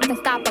sabay. At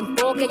ang tapang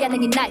ko, gaya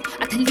ng inay.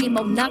 At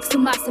halimaw nang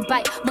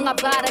sumasabay. Mga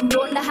barang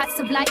yun, lahat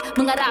sablay.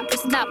 Mga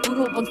rappers na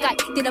puro bangkay.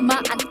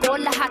 Tinamaan ko,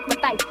 lahat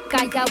matay.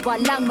 Kaya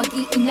walang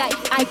mag-iingay.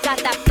 I got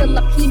that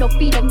Filipino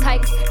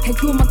phenotype.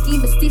 Kayo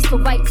mag-i-mestizo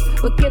white.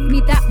 But give me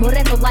that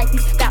Moreno life.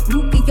 That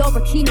Rubio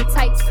Aquino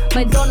type.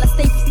 My Lola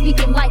stay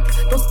speaking like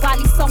those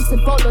Bali songs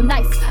and bolo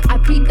knife. I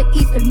beat the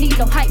ether, need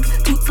no hype.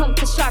 Two tongue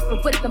to sharper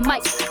with the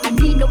mic. I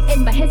need no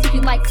in my head if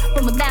you like.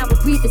 From a now with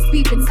breathers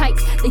weaving tight.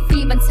 They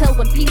thieve until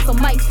one piece of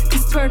mic.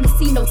 Just turn to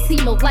see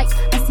no light.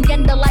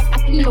 Hacienda like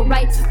Aquino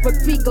right.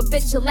 Rodrigo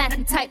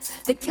vigilante type.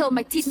 They kill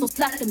my titles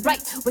left and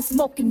right. With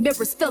smoking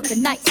mirrors fill the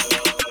night.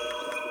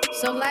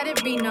 So let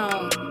it be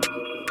known,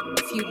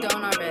 if you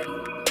don't already,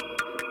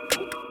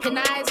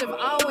 Pinayas have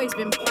always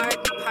been part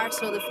and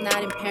parcel, if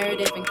not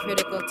imperative and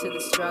critical to the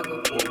struggle.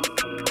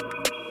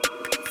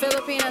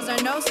 Filipinos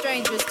are no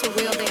strangers to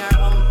wielding our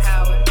own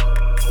power.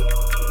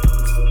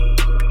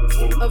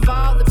 Of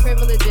all the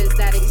privileges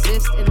that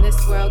exist in this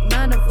world,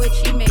 none of which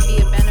you may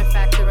be a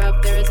benefactor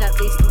of, there is at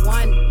least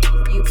one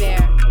you bear,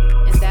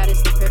 and that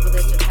is the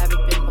privilege of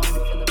having been born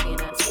a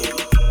Filipina.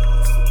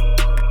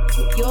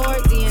 Your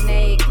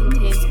DNA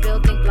contains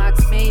building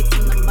blocks made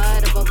from the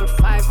mud of over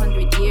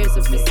 500 years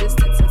of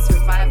resistance and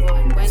survival,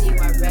 and when you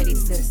are ready,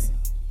 sis,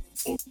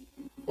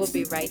 we'll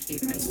be right here.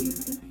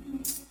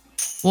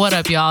 What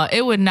up, y'all?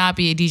 It would not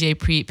be a DJ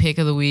Preet pick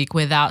of the week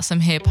without some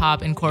hip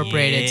hop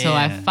incorporated. Yeah. So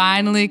I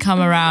finally come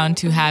around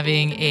to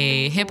having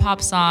a hip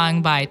hop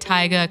song by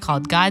Tyga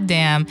called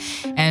Goddamn.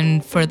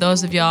 And for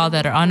those of y'all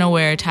that are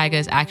unaware, Tyga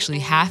is actually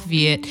half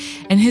Viet,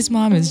 and his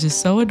mom is just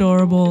so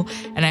adorable.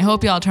 And I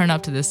hope y'all turn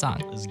up to this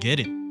song. Let's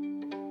get it.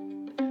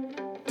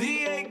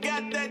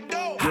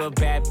 You a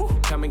bad,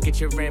 come and get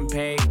your rent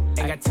paid.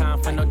 Ain't got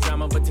time for no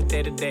drama, but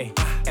today to day.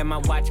 And my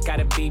watch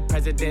gotta be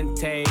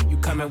Presidente. You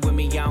coming with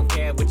me, I don't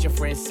care what your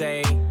friends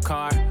say.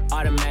 Car,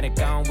 automatic,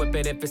 I don't whip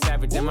it if it's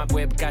average. And my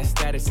whip got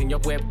status, and your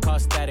whip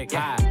cost static.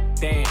 Ah,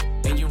 damn,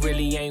 and you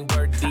really ain't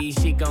worthy.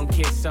 She gon'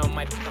 kiss on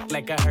my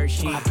like a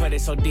Hershey. I put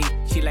it so deep,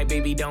 she like,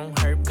 baby, don't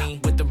hurt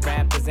me. With the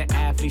rap as an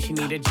athlete, she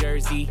need a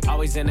jersey.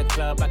 Always in the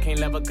club, I can't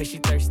love her cause she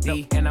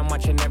thirsty. And I'm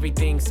watching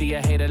everything, see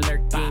a hater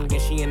lurking.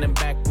 And she in the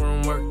back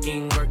room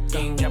working.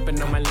 Jumping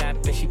Sipping on my lap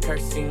and she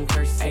cursing.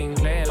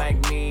 Play it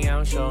like me, I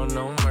don't show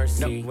no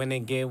mercy. When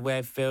it get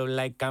wet, feel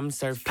like I'm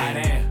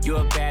surfing. You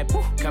a bad,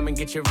 come and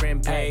get your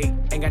rent paid.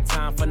 Ain't got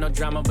time for no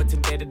drama, but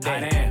today to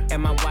day.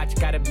 And my watch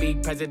gotta be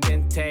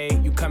Presidente.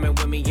 You coming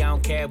with me, I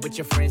don't care what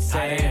your friends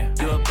say.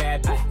 You a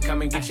bad,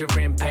 come and get your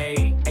rent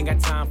paid. Ain't got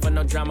time for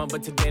no drama,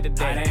 but today to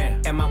day.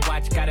 And my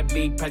watch gotta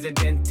be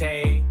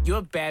Presidente. You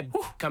a bad,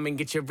 come and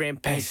get your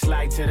rent paid.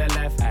 Slide to the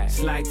left,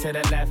 slide to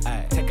the left.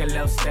 Take a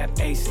little step,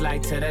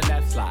 slide to the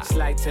left,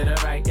 slide to the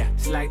right,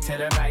 slide to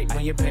the right.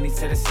 When your pennies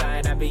to the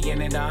side, I be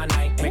in it all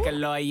night. Make a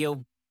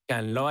loyal,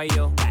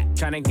 loyal.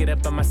 Tryna get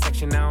up on my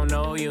section, I don't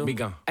know you. Be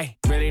gone. Ay,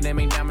 really, them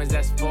ain't diamonds,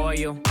 that's for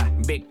you.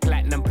 Big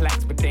platinum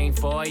plaques, but they ain't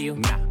for you.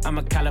 Nah, I'm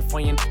a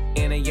Californian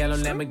in a yellow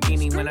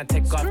Lamborghini. When I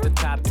take off the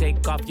top,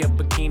 take off your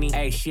bikini.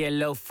 Ay, she a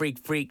little freak,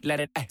 let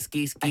it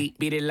ski.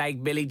 Beat it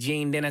like Billie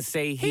Jean, then I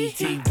say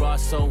he. Raw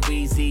so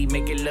easy,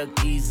 make it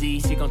look easy.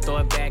 She gon' throw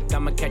it back,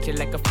 I'ma catch it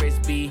like a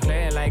frisbee.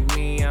 Play it like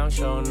me, I don't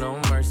show no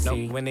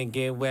mercy. When it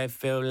get wet,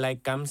 feel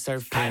like I'm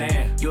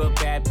surfing. You a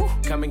bad,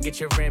 come and get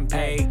your rent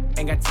paid.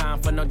 Ain't got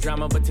time for no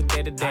drama, but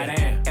today to day.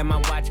 And my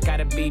watch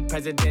gotta be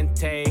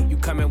Presidente. You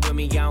coming with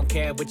me, I don't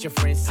care what your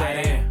friends say.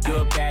 You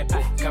a bad,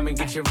 come and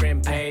get your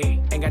rent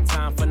paid. Ain't got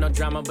time for no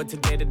drama, but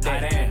today to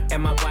day.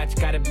 And my watch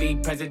gotta be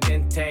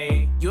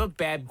Presidente. You a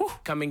bad,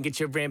 come and get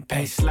your rent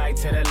paid. Slide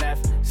to the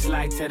left,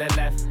 slide to the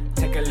left.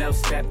 Take a little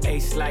step,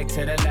 slide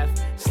to the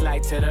left,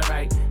 slide to the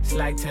right,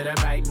 slide to the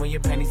right. When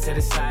your pennies to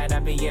the side, I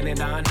be in it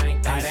all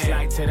night.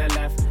 Slide to the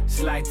left,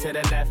 slide to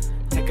the left.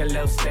 Take a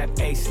little step,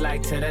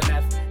 slide to the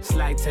left,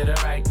 slide to the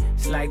right,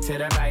 slide to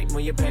the right.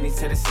 When your pennies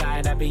to the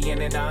side, I be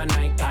in it all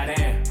night. Hot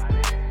damn.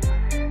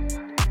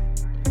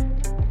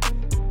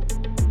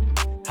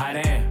 Hot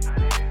damn.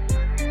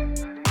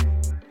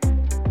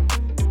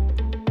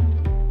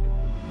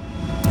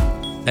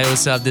 Hey,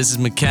 what's up? This is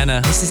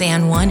McKenna. This is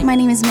Ann One. My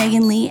name is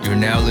Megan Lee. You're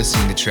now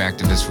listening to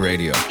TRAKTIVIST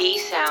Radio. The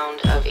sound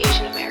of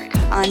Asian America.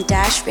 On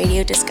Dash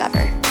Radio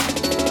Discover.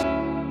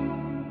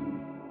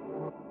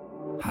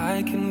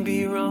 I can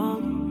be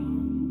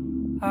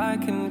wrong. I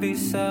can be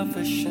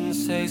selfish and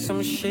say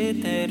some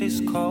shit that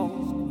is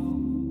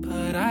cold.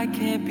 But I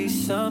can't be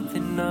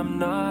something I'm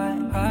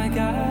not. I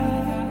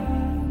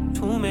got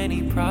too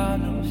many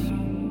problems.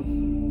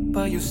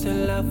 But you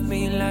still love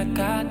me like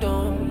I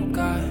don't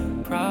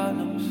got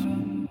problems.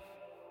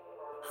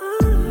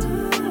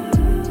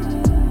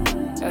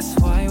 That's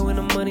why when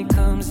the money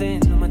comes in,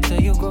 I'ma tell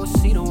you go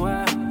see the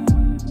world.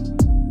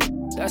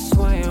 That's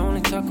why I only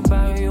talk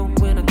about you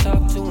when I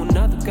talk to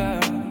another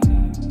girl.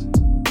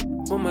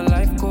 When my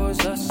life goes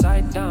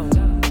upside down,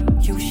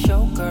 you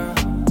show, girl.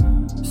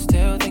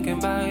 Still thinking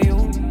about you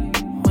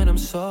when I'm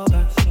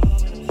sober.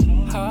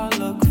 I'll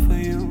look for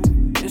you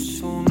in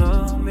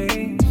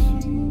tsunamis.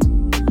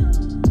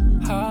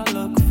 I'll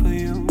look for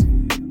you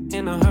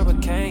in a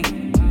hurricane.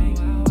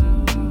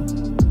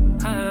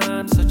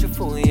 I'm such a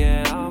fool,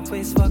 yeah,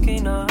 always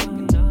fucking up.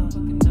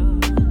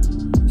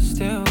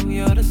 Still,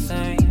 you're the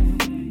same,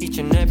 each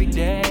and every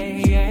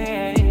day,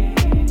 yeah.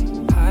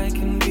 I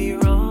can be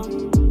wrong,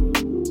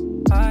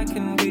 I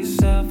can be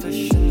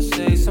selfish and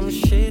say some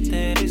shit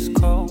that is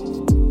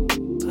cold.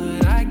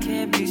 But I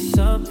can't be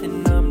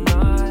something I'm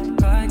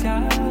not. I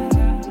got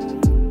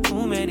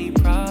too many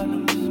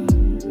problems.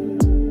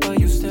 But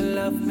you still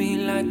love me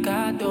like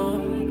I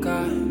don't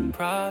got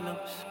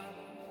problems.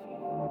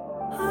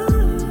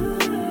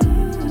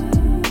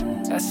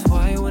 That's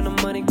why when the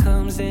money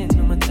comes in,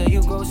 I'ma tell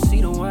you go see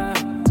the world.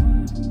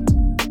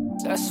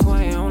 That's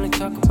why I only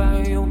talk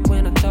about you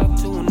when I talk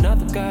to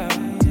another girl.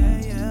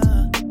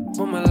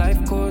 When my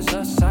life goes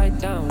upside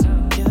down,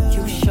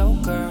 you show,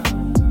 girl.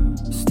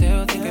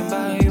 Still thinking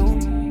about you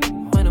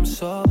when I'm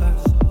sober.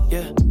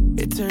 Yeah,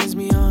 it turns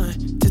me on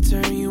to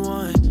turn you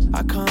on.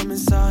 I come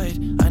inside,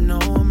 I know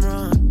I'm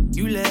wrong.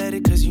 You let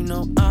it cause you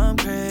know I'm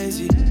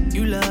crazy.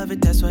 You love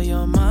it, that's why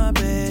you're my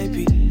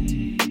baby.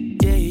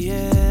 Yeah,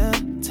 yeah.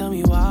 Tell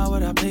me why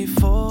would I pay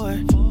for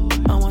it?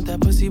 I want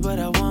that pussy but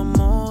I want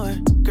more.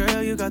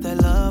 Girl, you got that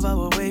love I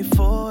would wait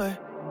for.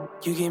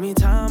 You give me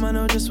time, I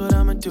know just what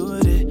I'ma do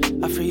with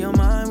it. I free your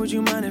mind, would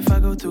you mind if I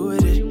go through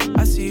with it?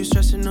 I see you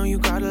stressing, know you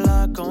got a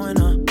lot going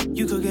on.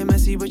 You could get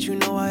messy, but you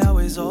know I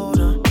always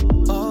hold on.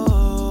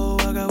 Oh,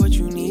 I got what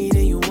you need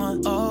and you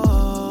want.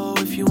 Oh,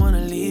 if you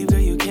wanna leave, girl,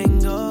 you can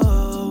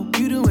go.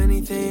 You do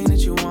anything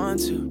that you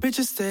want to.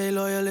 Bitches stay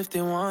loyal if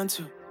they want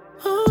to.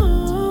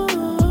 Oh,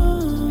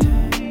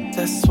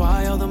 that's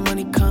why all the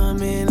money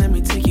come in. Let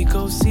me take you,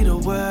 go see the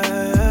world.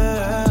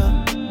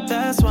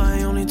 That's why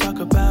I only talk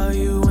about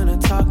you when I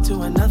talk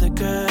to another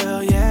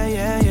girl. Yeah,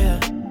 yeah, yeah.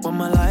 When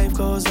my life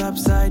goes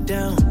upside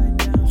down,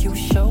 you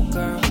show,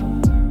 girl.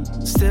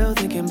 Still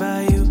thinking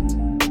about you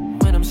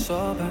when I'm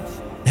sober.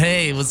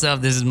 Hey, what's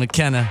up? This is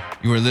McKenna.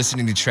 You are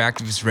listening to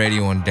TRAKTIVIST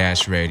Radio on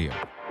Dash Radio.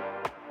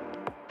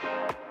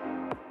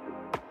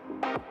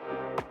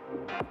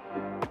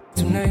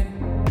 Tonight,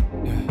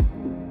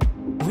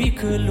 yeah. We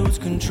could lose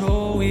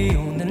control, we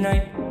own the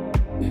night.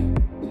 Yeah.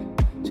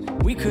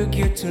 We could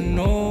get to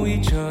know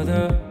each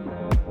other.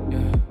 Yeah.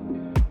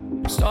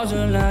 It's Stars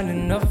are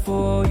lining up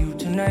for you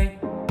tonight.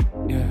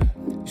 Yeah,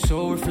 you're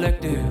so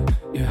reflective.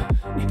 Yeah,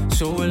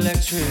 so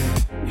electric.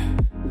 Yeah,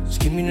 just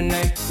give me the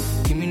night,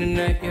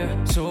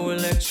 yeah, so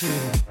electric.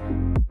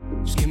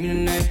 Just give me the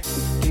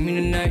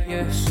night,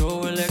 yeah,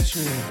 so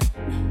electric.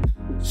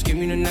 Just give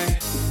me the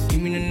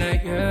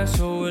night, yeah,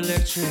 so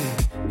electric.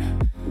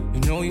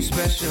 You know you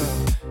special,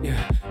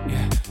 yeah.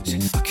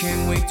 I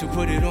can't wait to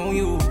put it on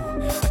you.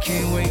 I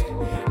can't wait.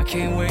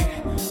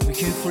 We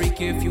can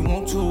freak if you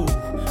want to.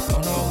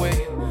 On our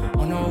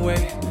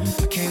way.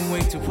 I can't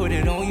wait to put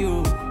it on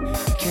you.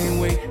 I can't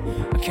wait.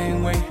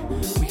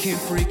 We can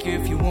freak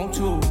if you want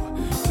to.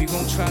 We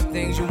gon' try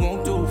things you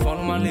won't do.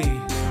 Follow my lead,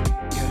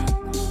 yeah.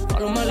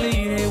 Follow my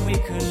lead and we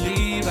could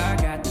leave. I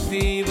got the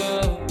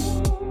fever.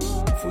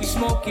 If we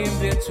smoking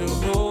beer to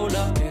roll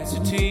up in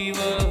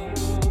sativa,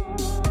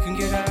 we can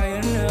get high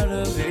and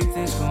elevate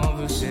this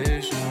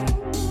conversation.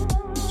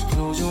 Just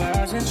close your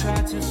eyes and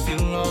try to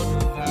feel all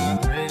the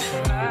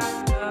vibration.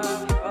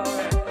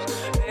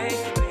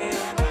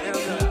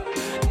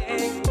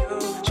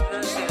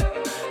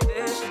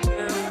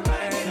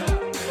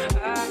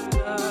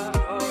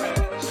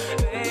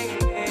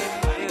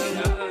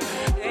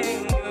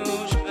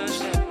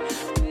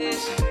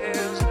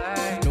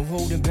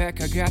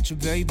 I got you,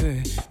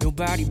 baby. Your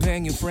body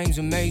banging, frames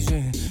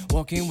amazing.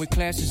 Walk in with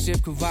class and sip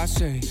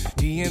Kavase.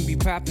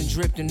 DMB popping,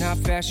 dripped in hot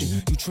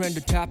fashion. You trend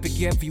the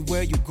topic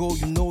everywhere you go.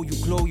 You know you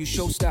glow, you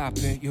show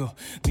stopping. Yo,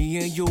 me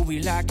and you,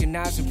 we locking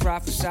eyes and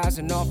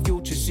prophesizing our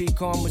future. See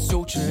Kama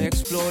Sutra,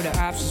 explore the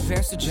options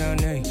past the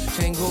journey.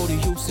 Tango to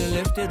Houston,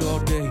 lift it all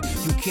day.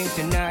 You can't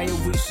deny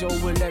it, we so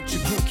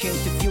electric. You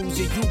can't diffuse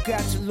it, you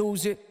got to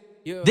lose it.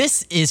 Yeah.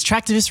 This is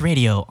Traktivist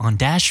Radio on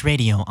Dash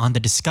Radio on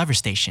the Discover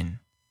Station.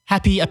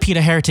 Happy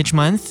Apida Heritage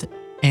Month,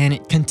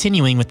 and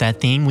continuing with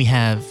that theme, we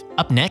have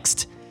up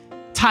next,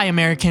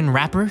 Thai-American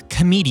rapper,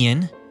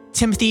 comedian,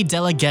 Timothy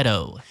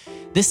DeLaGhetto.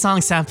 This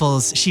song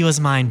samples She Was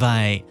Mine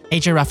by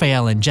AJ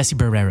Raphael and Jesse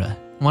Barrera,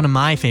 one of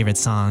my favorite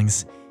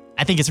songs.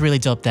 I think it's really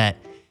dope that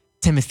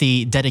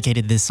Timothy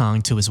dedicated this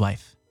song to his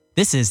wife.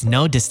 This is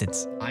No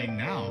Distance. I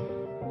now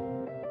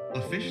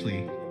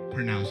officially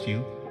pronounce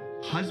you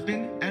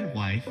husband and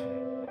wife.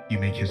 You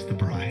may kiss the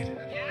bride.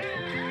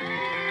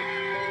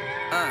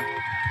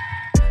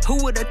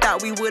 Who would've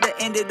thought we would've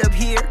ended up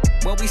here?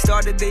 When we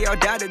started, they all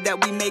doubted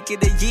that we make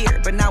it a year,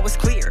 but now it's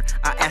clear.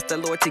 I asked the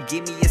Lord to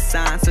give me a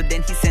sign, so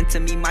then he sent to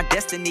me my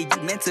destiny,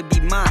 you meant to be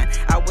mine.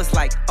 I was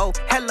like, oh,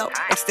 hello,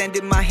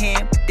 extended my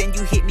hand, then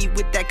you hit me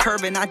with that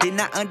curve and I did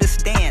not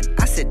understand.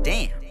 I said,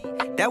 damn,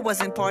 that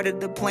wasn't part of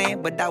the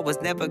plan, but I was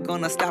never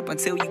gonna stop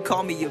until you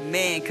called me your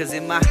man, cause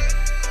in my...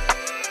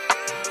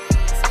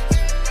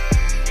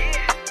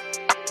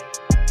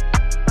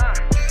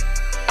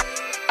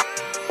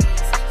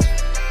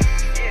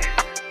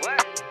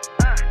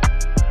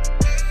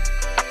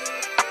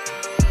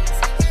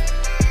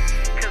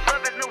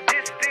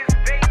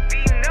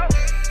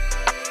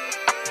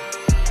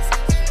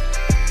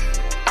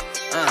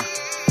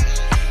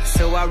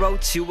 I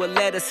wrote you a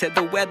letter, said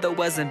the weather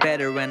wasn't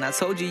better, and I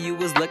told you you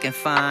was looking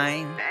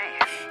fine.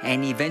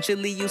 And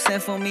eventually you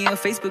sent for me on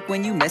Facebook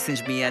when you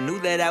messaged me. I knew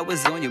that I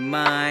was on your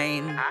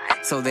mind.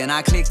 So then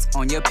I clicked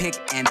on your pic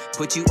and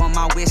put you on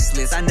my wish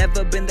list. I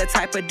never been the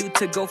type of dude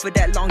to go for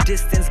that long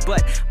distance,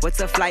 but what's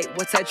a flight,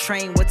 what's a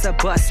train, what's a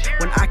bus?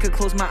 When I could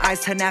close my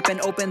eyes to nap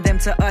and open them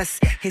to us,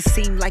 it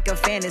seemed like a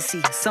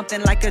fantasy,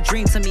 something like a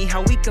dream to me.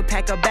 How we could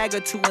pack a bag or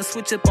two and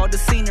switch up all the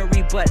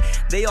scenery, but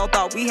they all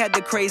thought we had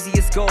the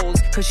craziest goals,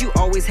 cause you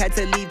always had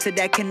to leave to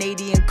that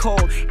Canadian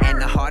cold.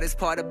 And the hardest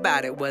part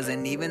about it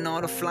wasn't even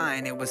all the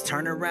flying, it was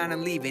turn around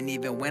and leaving,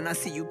 even when I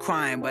see you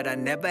crying. But I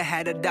never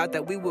had a doubt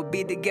that we would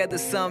be together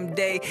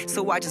someday,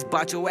 so I just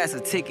bought your ass a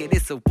ticket,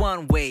 it's a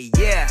one-way,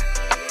 yeah.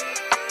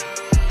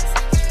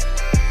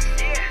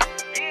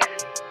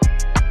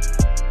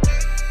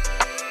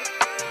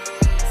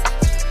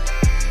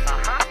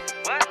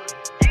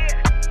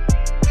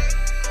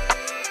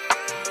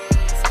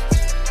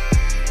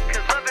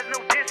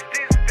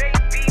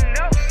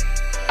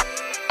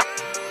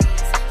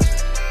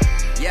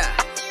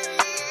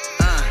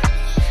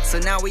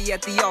 Now we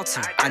at the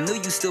altar. I knew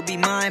you still be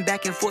mine.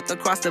 Back and forth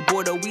across the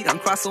border, we done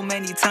crossed so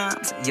many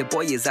times. Your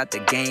boy is out the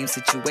game,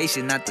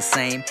 situation not the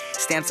same.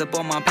 Stamps up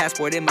on my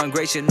passport,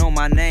 immigration on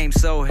my name.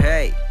 So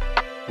hey,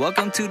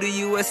 welcome to the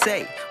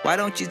USA. Why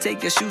don't you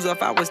take your shoes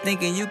off? I was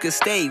thinking you could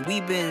stay.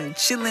 We've been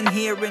chilling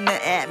here in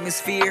the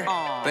atmosphere,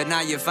 but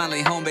now you're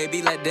finally home,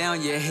 baby. Let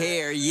down your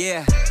hair,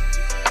 yeah.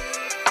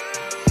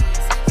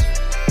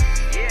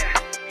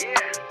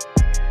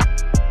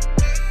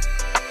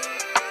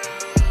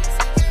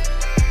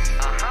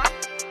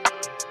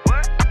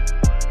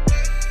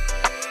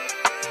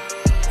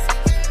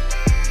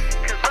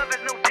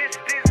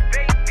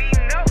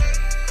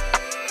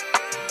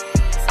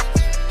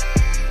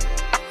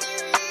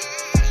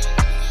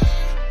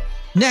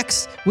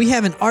 Next, we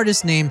have an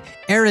artist named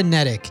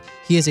Aranetic.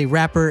 He is a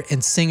rapper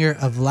and singer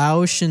of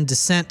Laotian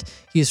descent.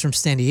 He is from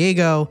San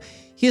Diego.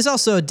 He is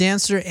also a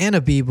dancer and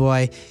a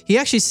b-boy. He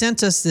actually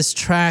sent us this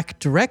track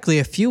directly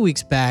a few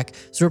weeks back,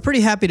 so we're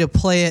pretty happy to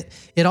play it.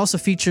 It also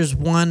features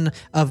one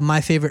of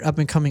my favorite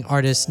up-and-coming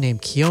artists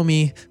named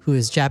Kiyomi, who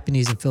is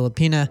Japanese and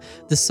Filipina.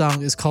 This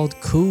song is called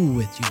Cool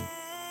With You.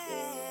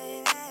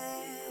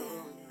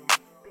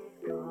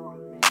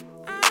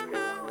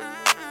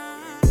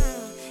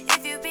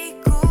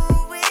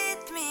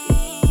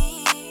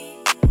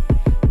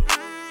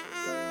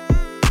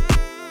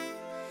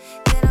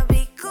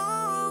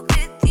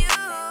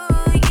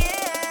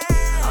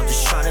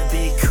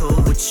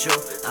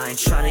 I ain't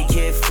tryna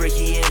get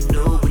freaky and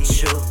new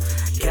with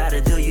you.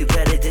 Gotta do you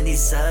better than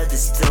these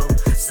others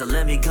do. So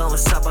let me go and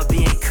stop by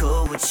being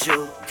cool with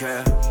you,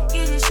 girl.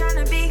 You just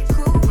tryna be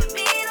cool with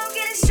me. Don't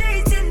get it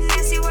straight to the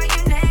nasty while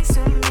you're next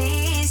to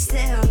me.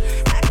 Still,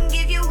 I can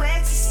give you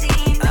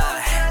ecstasy. No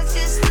drugs,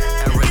 just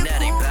love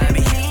if you're cool with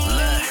me.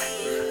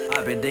 Look,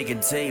 I've been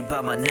thinking deep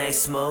about my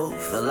next move.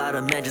 A lot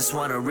of men just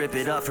wanna rip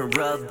it off and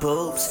rub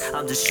boobs.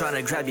 I'm just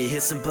tryna grab your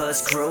hips and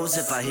buzz screws.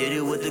 If I hit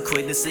it with the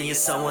quickness and you're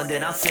someone,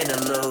 then I'm finna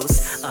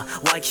lose.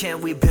 Why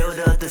can't we build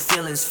up the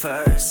feelings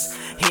first?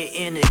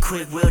 Hitting it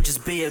quick will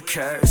just be a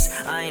curse.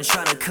 I ain't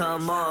tryna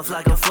come off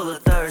like I'm full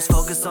of thirst.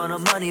 Focus on the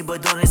money,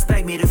 but don't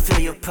expect me to fill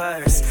your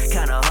purse.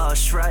 Kinda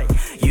harsh, right?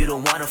 You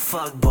don't wanna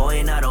fuck, boy,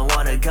 and I don't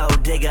wanna go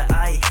digger,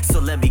 so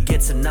let me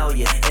get to know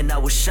you, and I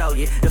will show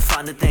you to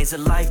find the things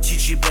in life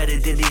treat you better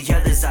than the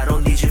others. I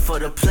don't need you for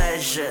the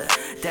pleasure,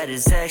 that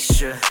is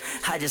extra.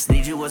 I just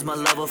need you as my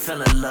lover,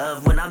 fell in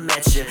love when I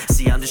met you.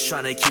 See, I'm just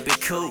tryna keep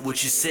it cool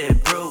with you,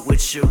 sit brute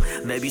with you.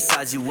 Maybe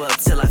size you up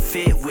till I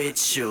fit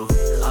with you.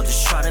 I'm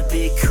just tryna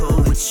be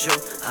cool with you.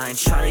 I ain't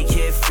tryna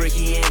get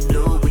freaky and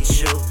new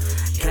with you.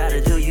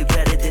 Gotta do you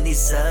better than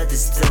these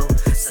others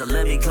do. So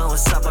let me go and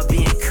stop by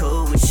being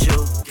cool with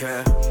you,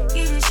 girl.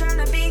 You just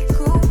tryna be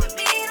cool with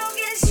me. Don't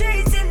get it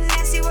straight to the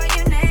nasty while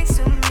you're next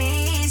to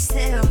me.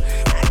 Still,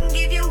 I can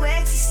give you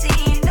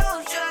ecstasy.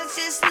 No drugs,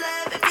 just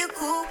love if you're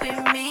cool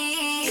with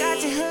me.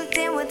 Got you hooked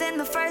in within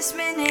the first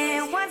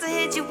minute. Once I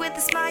hit you with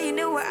a smile, you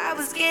knew where I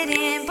was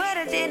getting. But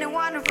I didn't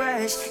wanna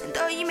rush, and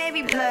though you made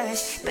me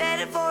blush,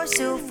 better for us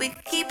if we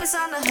could keep us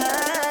on the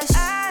hush.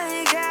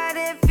 I got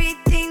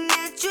everything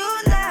that you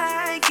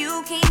like.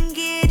 You can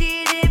get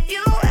it if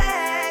you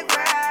act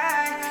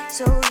right.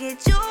 So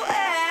get your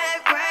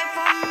act right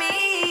for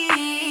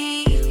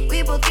me.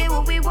 We both get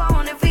what we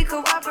want if we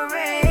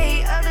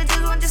cooperate. Other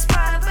dudes want the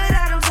spot, but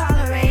I don't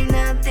tolerate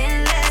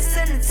nothing less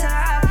than the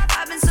top.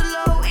 I've been so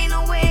low, ain't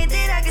no way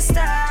that I can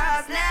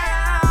stop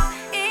now.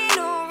 Ain't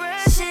no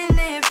rushing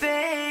it,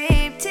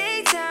 babe.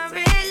 Take time,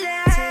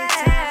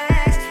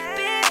 relax.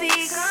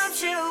 Baby, come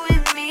chill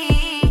with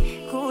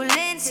me. Cool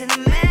into the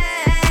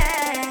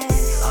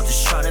max. I'm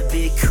just tryna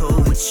be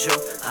cool with you.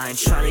 I ain't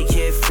tryna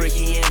get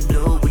freaky and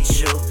new with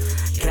you.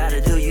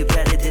 Gotta do you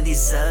better than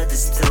these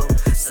others do.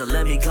 So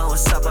let me go and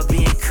stop by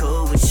being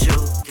cool with you,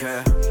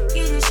 girl.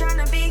 You just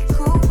tryna be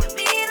cool with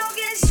me. Don't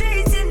get it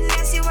straight to the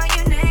nasty while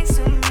you're next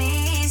to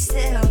me.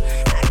 Still,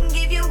 I can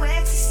give you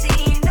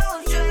ecstasy.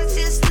 No drugs,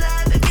 just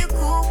love if you're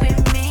cool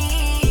with me.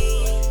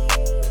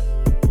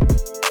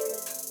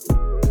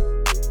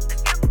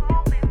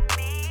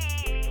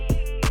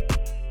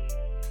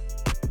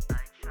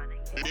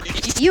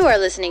 You are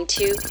listening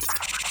to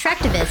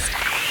Traktivist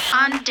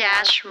on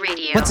Dash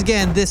Radio. Once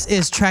again, this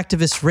is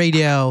Traktivist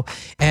Radio,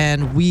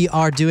 and we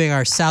are doing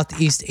our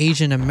Southeast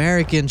Asian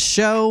American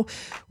show.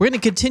 We're going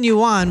to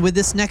continue on with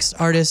this next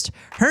artist.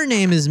 Her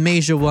name is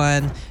Meja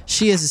One.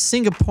 She is a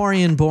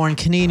Singaporean-born,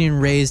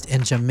 Canadian-raised,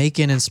 and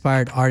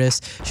Jamaican-inspired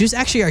artist. She was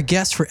actually our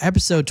guest for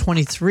episode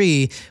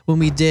 23 when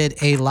we did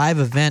a live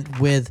event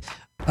with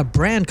a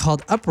brand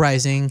called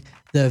Uprising.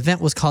 The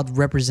event was called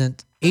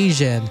Represent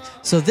Asian.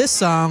 So this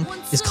song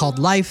is called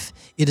Life.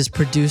 It is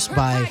produced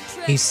by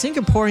a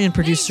Singaporean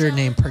producer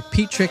named Park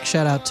Petrick.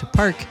 Shout out to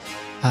Park.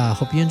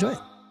 Hope you enjoy it.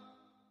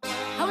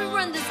 How we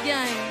run this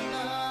game?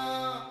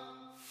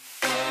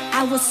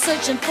 I was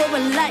searching for a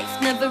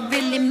life, never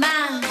really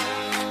mine.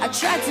 I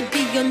tried to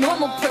be a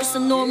normal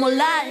person, normal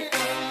life.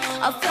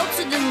 I felt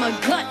it in my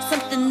gut,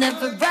 something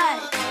never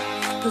right.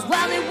 Cause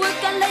while at work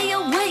I lay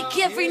awake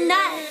every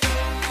night.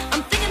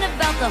 I'm thinking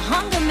about the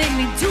hunger made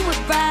me do it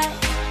right.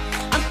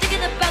 I'm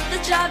thinking about the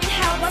job and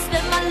how I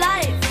spend my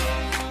life.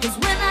 Cause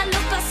when I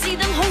look I see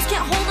them hoes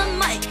can't hold a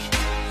mic.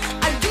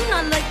 I do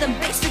not like them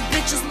basic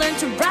bitches learn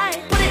to ride.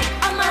 Put it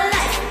on my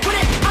life, put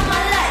it on my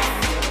life.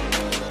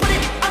 Put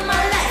it on my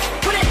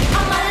life, put it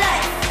on my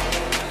life.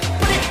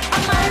 Put it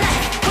on my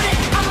life, put it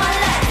on my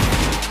life.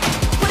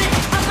 Put it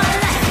on my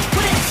life,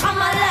 put it on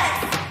my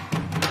life.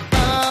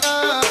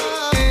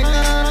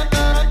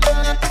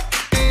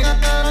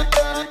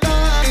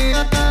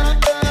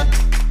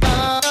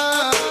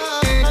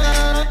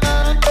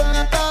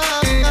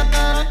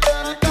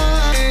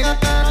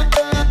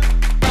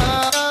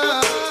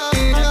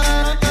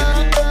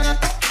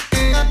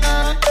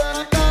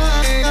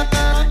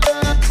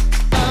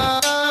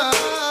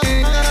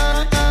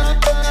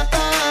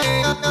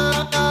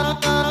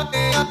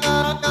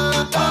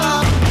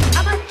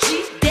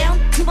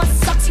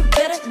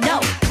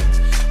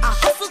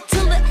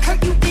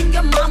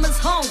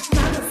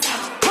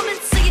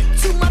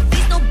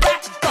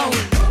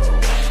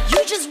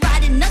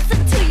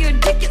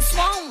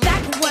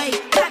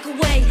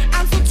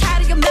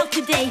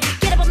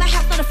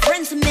 a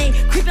friend to me.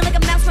 Creeping like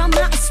a mouse around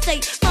my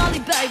estate. Molly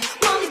baby,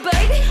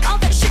 all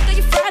that shit got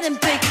you fried and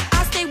baked.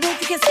 I stay woke,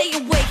 you can't stay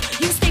awake.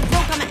 You stay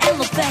broke, I'ma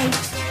elevate.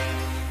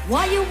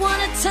 Why you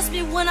wanna test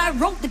me when I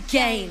wrote the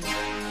game?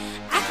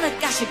 Act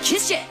like I should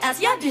kiss your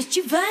ass, yeah bitch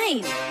you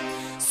vain.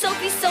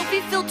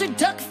 Sophie, filter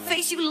duck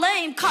face, you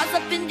lame. Caught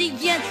up in the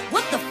end,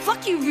 what the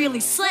fuck you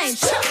really saying?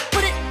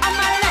 Put it on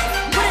my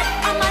life, put it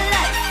on my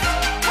life.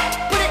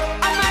 Put it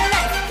on my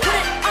life, put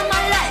it on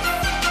my life.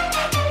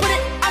 Put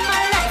it on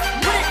my life,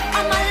 put it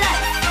on my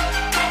life.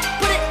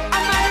 Put it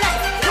on my life,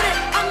 put it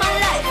on my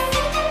life.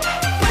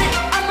 Put it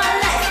on my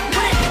life,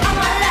 put it on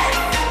my life.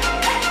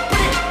 Put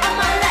it on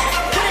my life,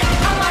 put it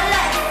on my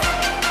life.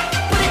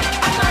 Put it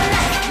on my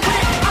life, put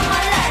it on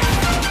my life.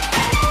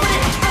 Put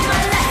it on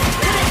my life,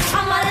 put it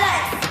on my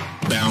life.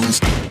 Bounce.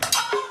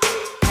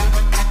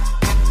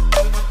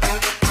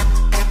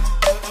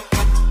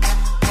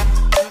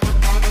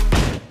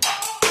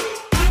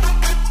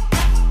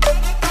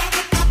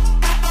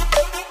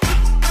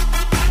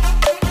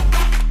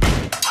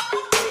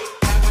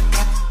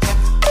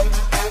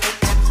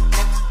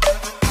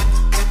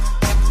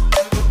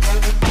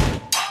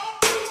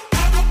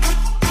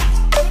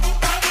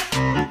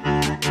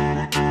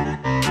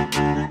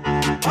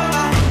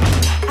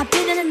 I've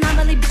been an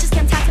anomaly, bitches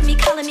can't talk to me,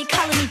 calling me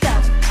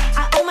down.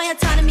 I own my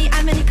autonomy,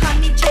 I'm an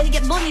economy, trying to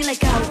get money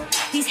like out.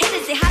 These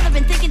haters, they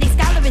hollering, thinking they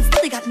scholaring,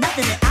 still they got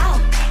nothing at all.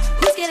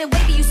 Who's getting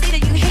wavy? You say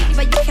that you hate me,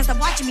 but you can't stop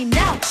watching me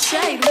now.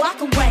 Shade,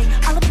 walk away.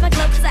 I look at my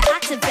glove cause I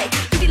activate.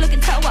 If you look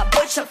and toe up,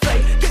 watch your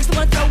face. Gangsta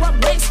wanna throw up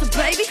waves to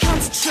baby.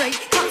 Concentrate,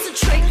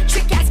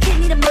 trick ass kid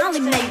need a molly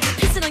mate.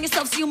 Piss it on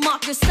yourself so you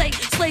mock your state.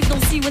 Slaves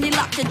don't see when they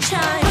lock the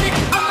chain. Put it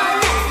on my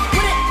life,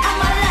 put it on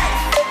my life.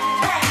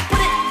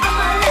 Put it on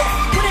my life,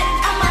 put it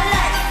on my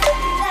life.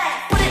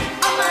 Put it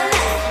on my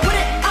life, put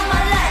it on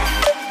my life.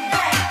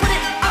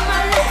 Put it on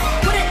my life,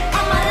 put it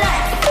on my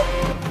life.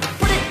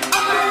 Put it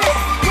on my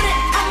life,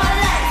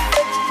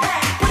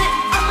 put it on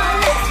my life. Put it on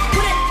my life, put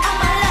it on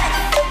my life.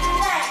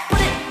 Put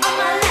it on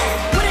my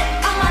life, put it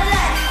on my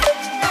life.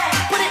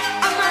 Put it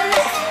on my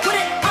life, put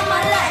it on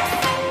my life.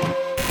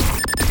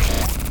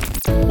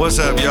 What's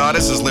up, y'all?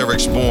 This is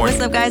Lyrics Born. What's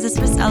up, guys? It's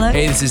Priscilla.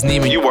 Hey, this is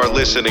Neiman. You are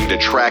listening to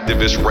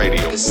Traktivist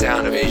Radio, the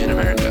sound of Asian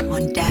America.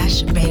 On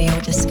Dash Radio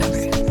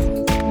Discover.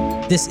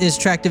 This is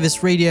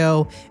Traktivist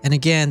Radio, and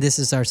again, this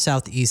is our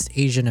Southeast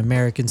Asian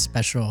American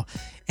special.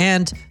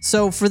 And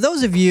so for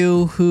those of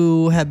you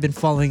who have been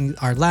following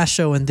our last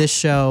show and this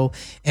show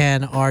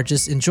and are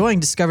just enjoying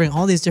discovering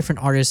all these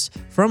different artists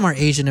from our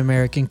Asian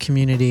American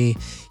community,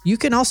 you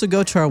can also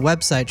go to our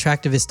website,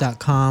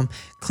 traktivist.com,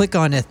 click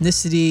on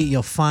ethnicity,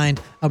 you'll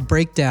find a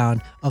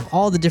breakdown of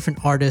all the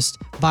different artists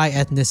by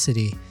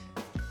ethnicity.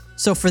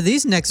 So for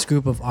these next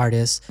group of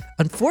artists,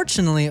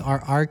 unfortunately,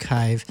 our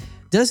archive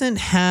doesn't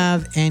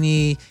have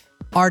any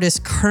artists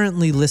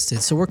currently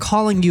listed. So we're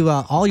calling you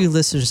out, all you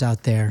listeners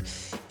out there,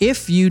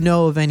 if you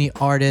know of any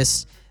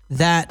artists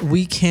that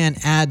we can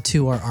add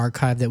to our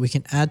archive, that we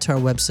can add to our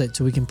website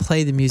so we can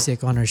play the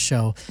music on our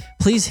show,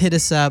 please hit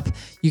us up.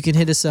 You can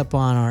hit us up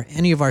on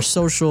any of our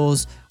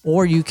socials,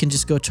 or you can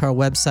just go to our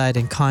website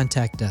and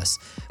contact us.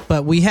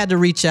 But we had to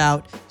reach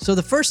out. So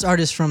the first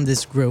artist from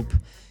this group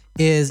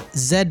is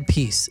Zed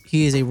Peace.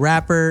 He is a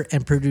rapper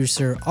and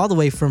producer all the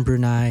way from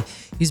Brunei.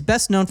 He's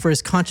best known for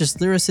his conscious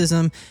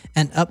lyricism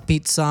and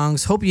upbeat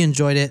songs. Hope you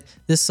enjoyed it.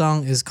 This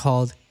song is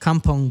called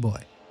Kampong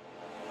Boy.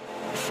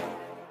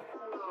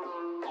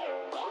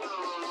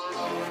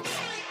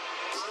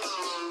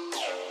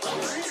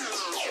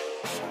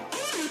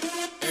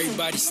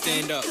 Everybody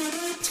stand up.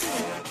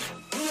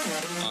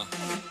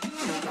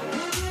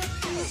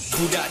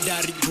 Budak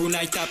dari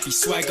Brunei tapi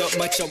swagger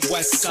macam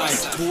West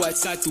Side. Buat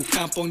satu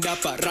kampung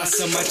dapat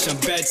rasa macam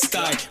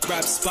Bed-Stuy.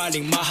 Raps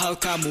paling mahal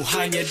kamu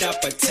hanya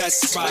dapat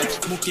test ride.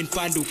 Mungkin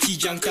pandu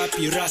kijang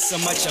tapi rasa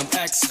macam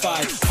X5.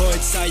 Hood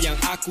sayang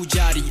aku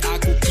jadi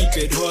aku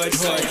keep it hood.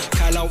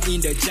 Kalau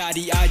indah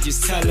jadi I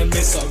just tell him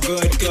it's all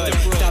good.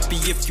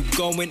 Tapi if you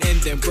going in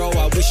then bro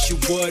I wish you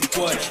would.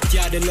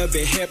 Tiada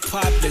lebih hip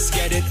hop, let's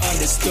get it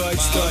understood.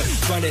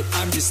 Run it,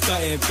 I'm just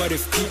stunting. But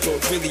if people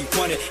really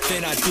want it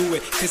then I do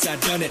it, cause I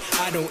done it.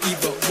 I don't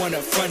even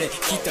wanna front it.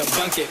 Kita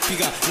bangkit,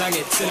 piga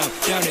langit, senang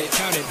down it,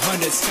 counting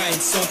hundreds, kain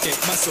songket,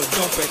 masuk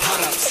dompet,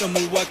 harap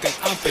semua kan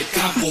ampit.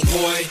 Kampung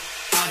boy,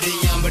 ada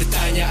yang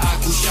bertanya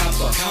aku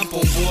siapa?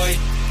 Kampung boy,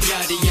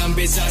 tiada yang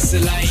beza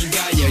selain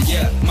gaya.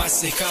 Yeah,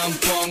 masih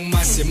kampung,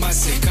 masih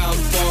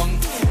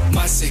kampung,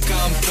 masih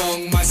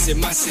kampung,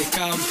 masih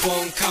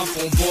kampung.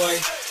 Kampung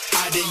boy,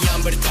 ada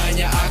yang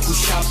bertanya aku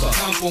siapa?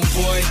 Kampung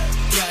boy,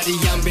 tiada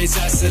yang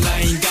beza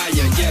selain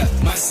gaya. Yeah,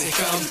 masih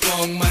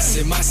kampung,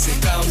 masih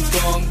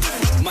kampung,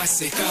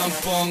 masih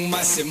kampung,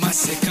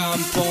 masih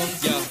kampung.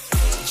 Yeah,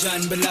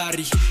 jangan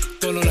berlari,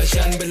 tolonglah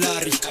jangan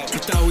berlari. Ku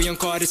tahu yang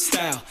kau ada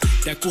style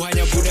dan ku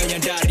hanya budak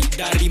yang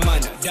dari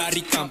mana?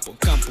 Dari kampung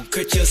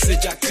kecil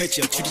sejak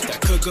kecil. Cerita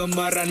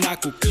kegemaran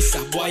aku,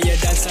 kisah buaya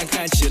dan sang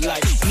kancil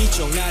like. 你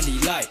从哪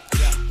里来？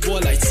我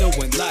来自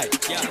文莱，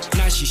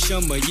那是什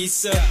么意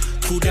思？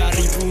苦大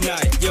力不耐，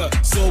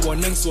说我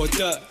能说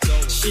的，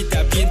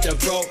 shita binta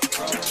bro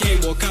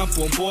Kewo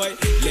kampung boy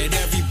let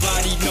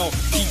everybody know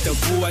kita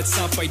buat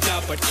sampai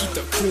dapat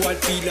kita kuat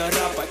bila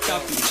rapat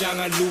tapi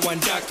jangan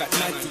luandakan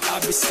nanti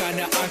habis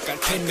karena angkat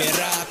pen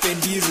merah pen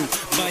biru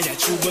banyak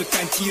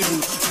cubakan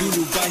tiru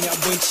dulu banyak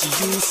benci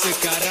you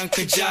sekarang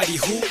kejadi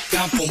who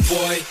kampung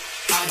boy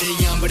ada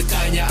yang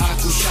bertanya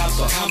aku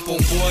siapa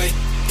kampung boy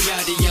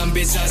tiada yang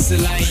beza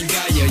selain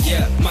gaya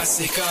yeah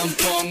masih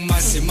kampung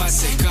masih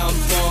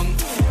kampung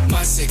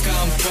masih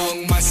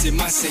kampung masih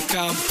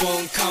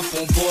kampung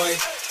kampung boy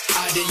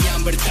ada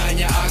yang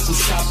bertanya aku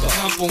siapa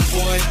kampung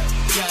boy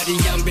tiada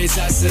yang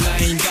beza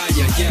selain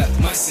gaya yeah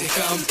masih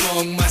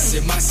kampung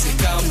masih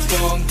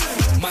kampung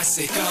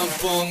masih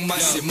kampung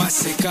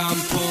masih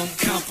kampung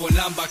kampung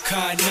lambat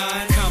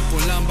kanan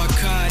kampung lambat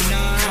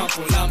kanan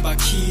kampung lambat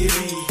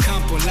kiri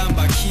kampung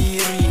lambat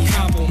kiri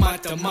kampung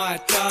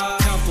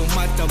mata-mata kampung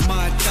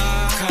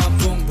mata-mata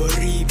kampung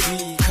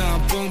beribi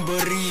kampung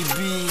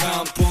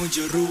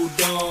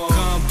jerudong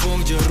kampung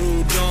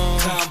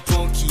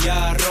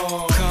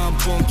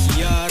kampung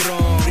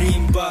kiarong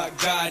rimba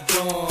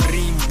gadong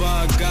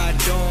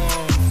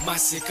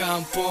masih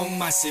kampung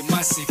masih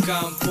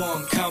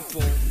kampung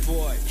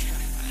boy.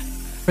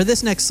 For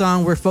this next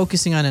song, we're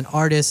focusing on an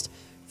artist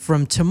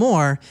from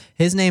Timor.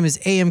 His name is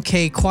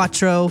AMK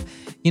Quattro.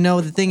 You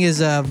know, the thing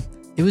is,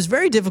 it was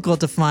very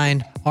difficult to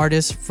find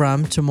artists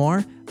from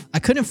Timor. I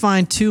couldn't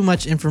find too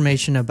much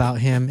information about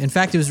him. In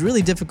fact, it was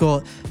really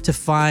difficult to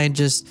find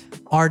just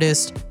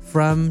artists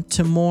from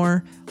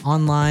Timor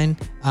online.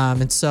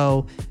 And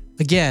so,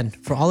 again,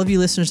 for all of you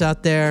listeners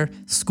out there,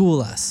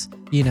 school us.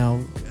 You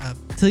know,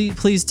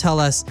 please tell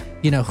us,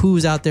 you know,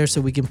 who's out there so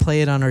we can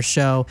play it on our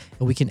show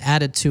and we can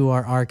add it to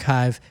our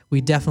archive. We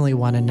definitely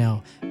want to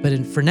know.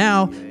 But for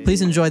now,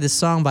 please enjoy this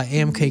song by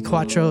AMK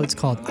Quattro. It's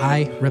called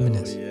I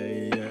Reminisce.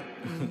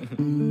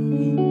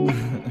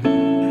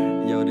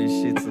 Yo, this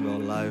shit's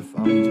about life.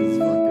 I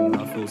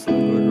feel so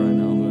good right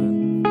now,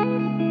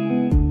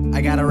 man.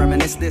 I gotta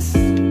reminisce this.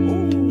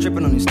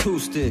 Tripping on these two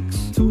sticks.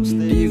 Do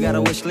you got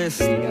a wish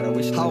list?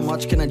 How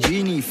much can a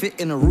genie fit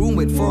in a room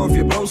with four of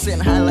your bros sitting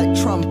high like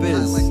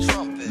trumpets?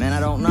 Man, I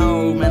don't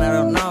know.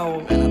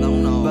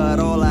 But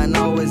all I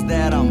know is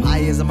that I'm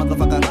high as a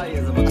motherfucker.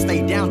 I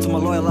stay down to my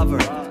loyal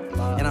lover.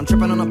 And I'm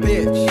tripping on a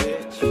bitch.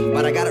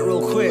 But I got it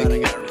real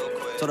quick.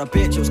 So the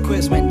bitch was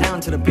quits, went down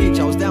to the beach.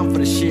 I was down for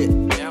the shit.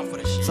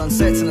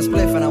 Sunsets in a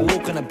spliff and I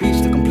walk on the beach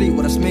to complete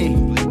what it's me.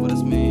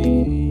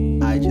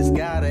 I just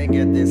gotta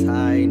get this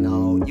high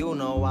now. You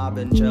know I've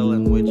been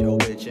chilling with your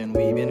bitch and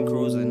we've been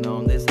cruising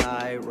on this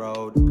high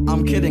road.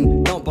 I'm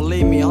kidding, don't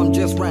believe me, I'm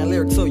just writing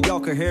lyrics so y'all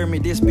can hear me.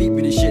 This beat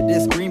be the shit,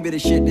 this green be the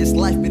shit, this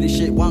life be the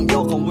shit. Why don't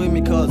y'all come with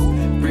me, cause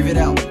breathe it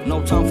out,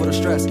 no time for the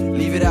stress.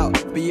 Leave it out,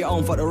 be your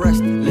own for the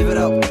rest. Live it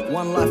out,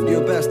 one life, do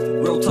your best.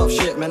 Real tough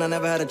shit, man, I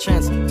never had a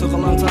chance. Took a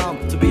long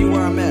time to be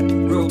where I'm at.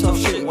 Real tough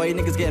shit, why you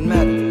niggas getting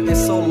mad?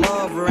 It's so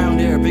love around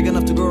here, big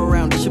enough to go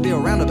around. This should be a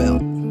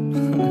roundabout.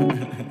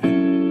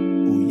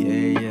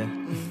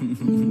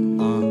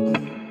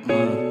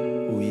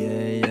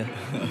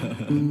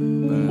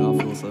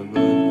 So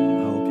good. I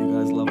hope you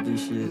guys love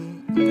this shit.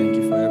 Thank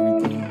you for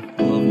everything. I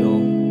love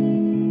y'all.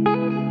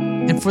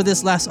 And for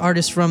this last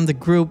artist from the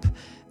group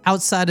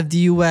outside of the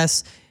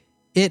US,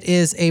 it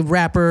is a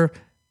rapper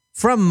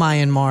from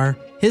Myanmar.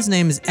 His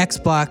name is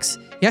Xbox.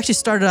 He actually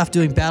started off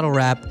doing battle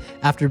rap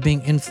after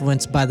being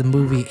influenced by the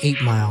movie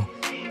 8 Mile.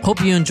 Hope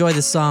you enjoy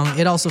this song.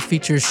 It also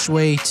features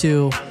Shui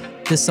too.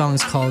 This song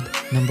is called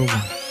Number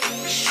One.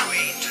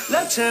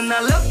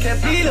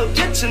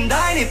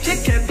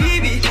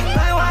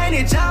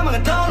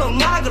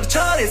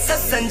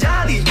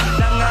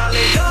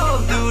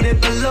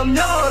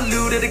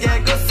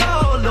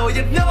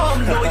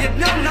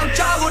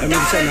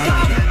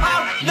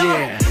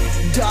 Yeah.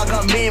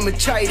 다가 매일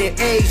차이대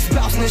에이스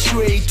바스는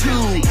straight to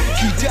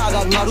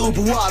기다가 나도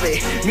부와배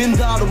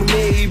민다로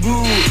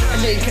네이부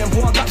알레이캔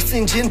보아가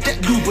생진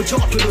때루버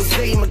저트로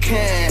same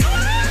again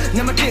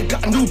내가 내가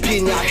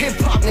누비냐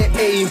힙합 내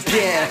aim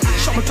plan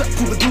셔머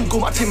트랙 두고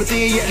마 팀의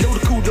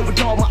로드 쿠더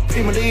더 마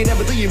페밀리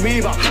never do you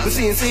me ba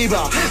무슨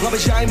세바 나가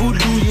shine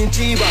부르인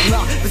지바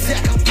나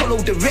besäka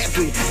follow the rap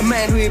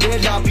man we be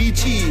la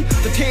BG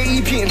the tay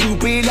片လူ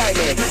ပေးလိုက်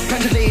မယ်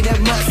ခံတလေးနဲ့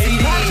must see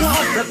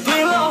the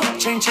thrill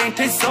chain chain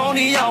taste on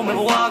要没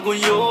话过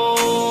哟，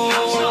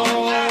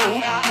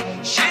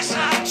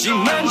你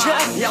们家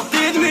要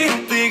对对，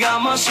对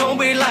干嘛手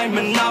背来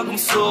门那公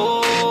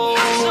说。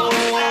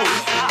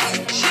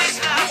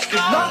你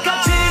老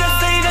家记得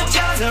谁的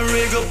家在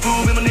瑞个不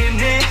明白你，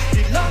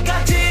你老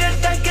家记得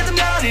带给他们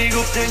的个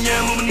天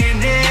眼不你，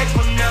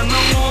困难吗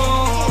我，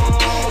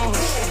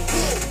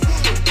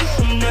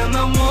困难吗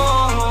我。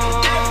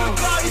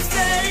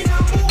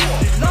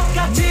你老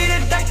家记得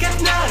带给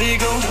他的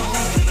个。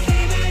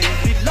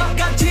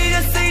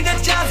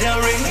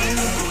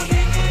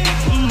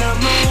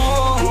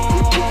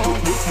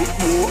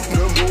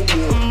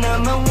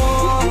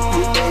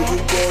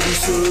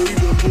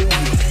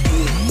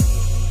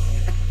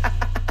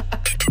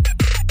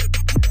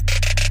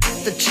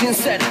The chin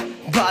set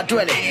ဘာ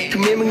တွေ့လဲခ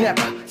မင်းမငတ်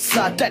ပါစ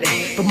side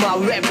daddy, but my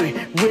reverie,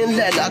 win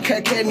let I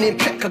can't get any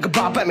pick, I could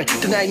buy me.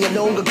 Tonight, you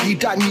know, the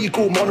guitar,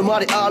 Nico,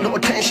 Monomati, all the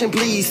attention,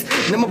 please.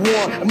 Number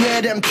one, I'm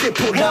mad and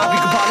people, now we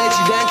can buy it,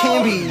 that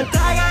can be. I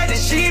got the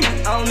sheep,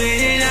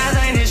 only in I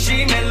like the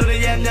sheep, and look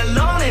at the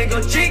lonely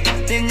go cheek.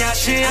 Then I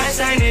shit, I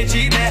sign the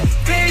cheap, man.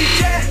 Baby,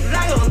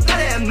 like on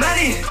that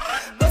money.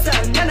 What's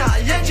that, Nana,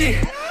 Yaji?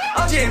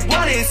 어제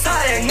머리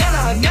살에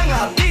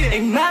나가 비례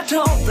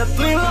마토 the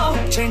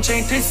blue chain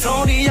된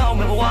소리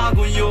오면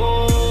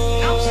와고요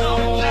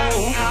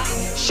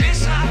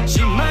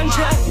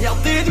심한차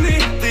약들이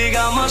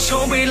네가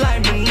마셔 be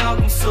like me now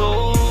I'm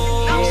so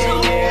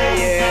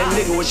yeah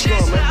nigga what you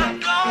want man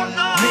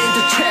Lead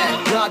the chat,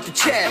 not the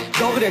chat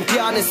너 그냥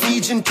뒤안에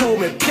season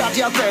 2면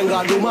펴지야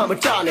꽹가 로마만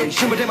짜네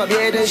신발대만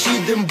배든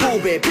시든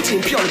보배 빛인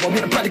편을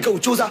보면 빨리 go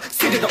조사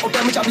세대가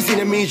없다면 잡이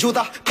쓰는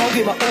미조다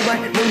거기만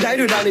오만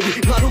몽다이를 안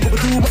해비 바로 보고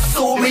두마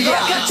소리야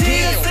너같이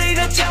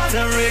쓰이다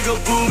찾아리고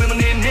부으면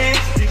니네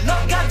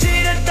너같이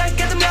딱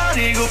같으면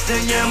이고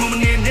그냥 몸은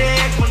니네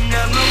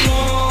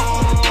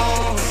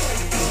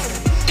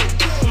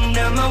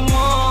Number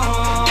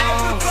one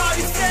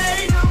Everybody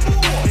say number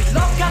one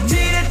너같이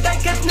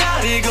딱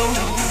같으면 이고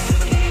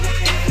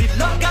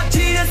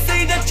너같이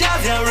쓰이다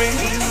찾아리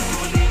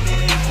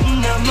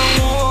Number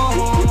one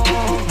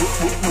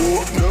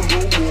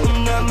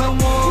Number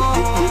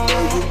one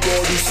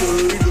Everybody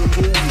say number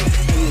one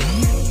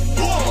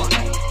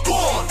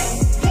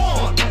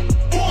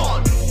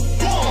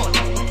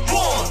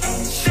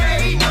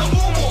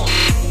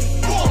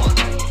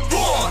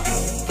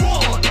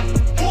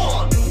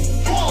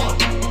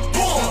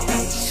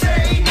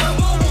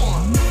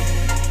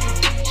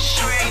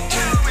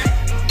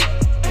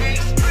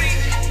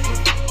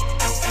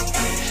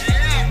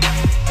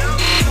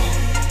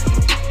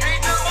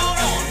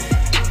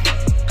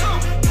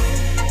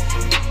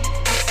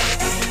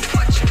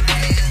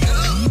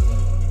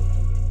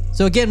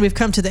So again, we've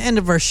come to the end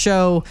of our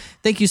show.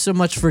 Thank you so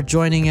much for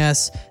joining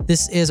us.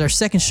 This is our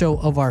second show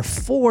of our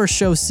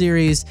 4-show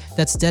series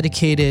that's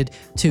dedicated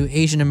to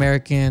Asian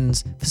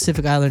Americans,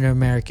 Pacific Islander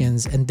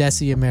Americans, and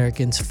Desi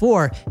Americans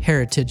for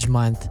Heritage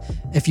Month.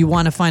 If you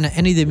want to find out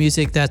any of the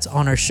music that's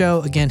on our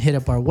show, again, hit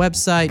up our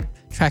website,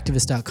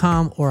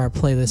 TRAKTIVIST.com, or our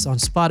playlist on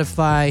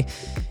Spotify.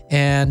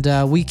 And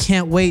we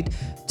can't wait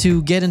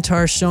to get into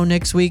our show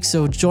next week,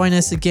 so join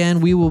us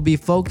again. We will be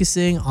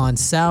focusing on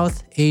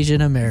South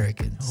Asian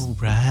Americans. All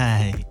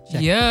right.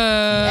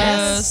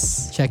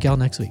 Yes. Check y'all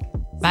next week.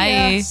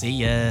 Bye. See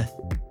ya.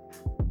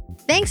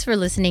 Thanks for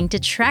listening to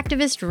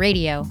Traktivist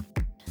Radio.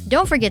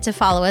 Don't forget to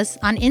follow us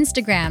on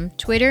Instagram,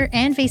 Twitter,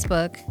 and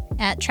Facebook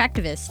at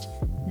Traktivist.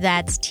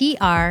 That's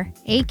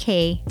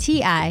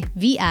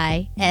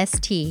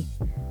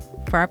TRAKTIVIST.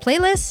 For our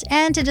playlist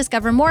and to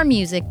discover more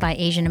music by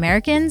Asian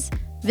Americans,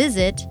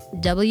 visit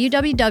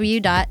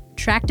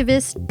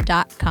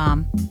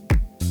www.traktivist.com.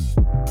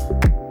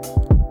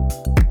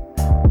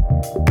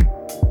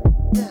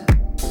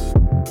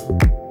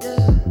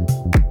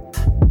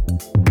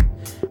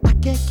 I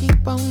can't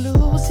keep on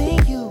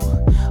losing you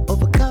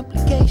over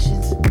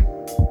complications.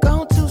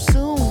 Gone too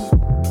soon.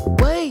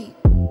 Wait,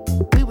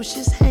 we was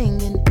just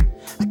hanging.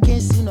 I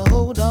can't seem to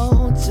hold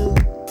on to.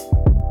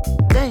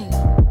 Dang,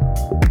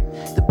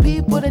 the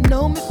people that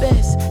know me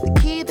best, the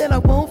key that I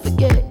won't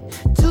forget.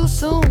 Too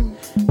soon,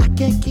 I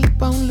can't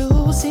keep on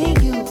losing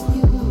you.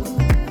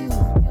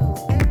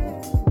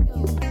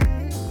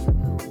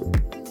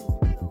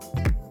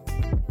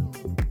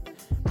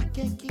 I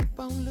can't keep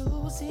on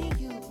losing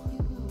you.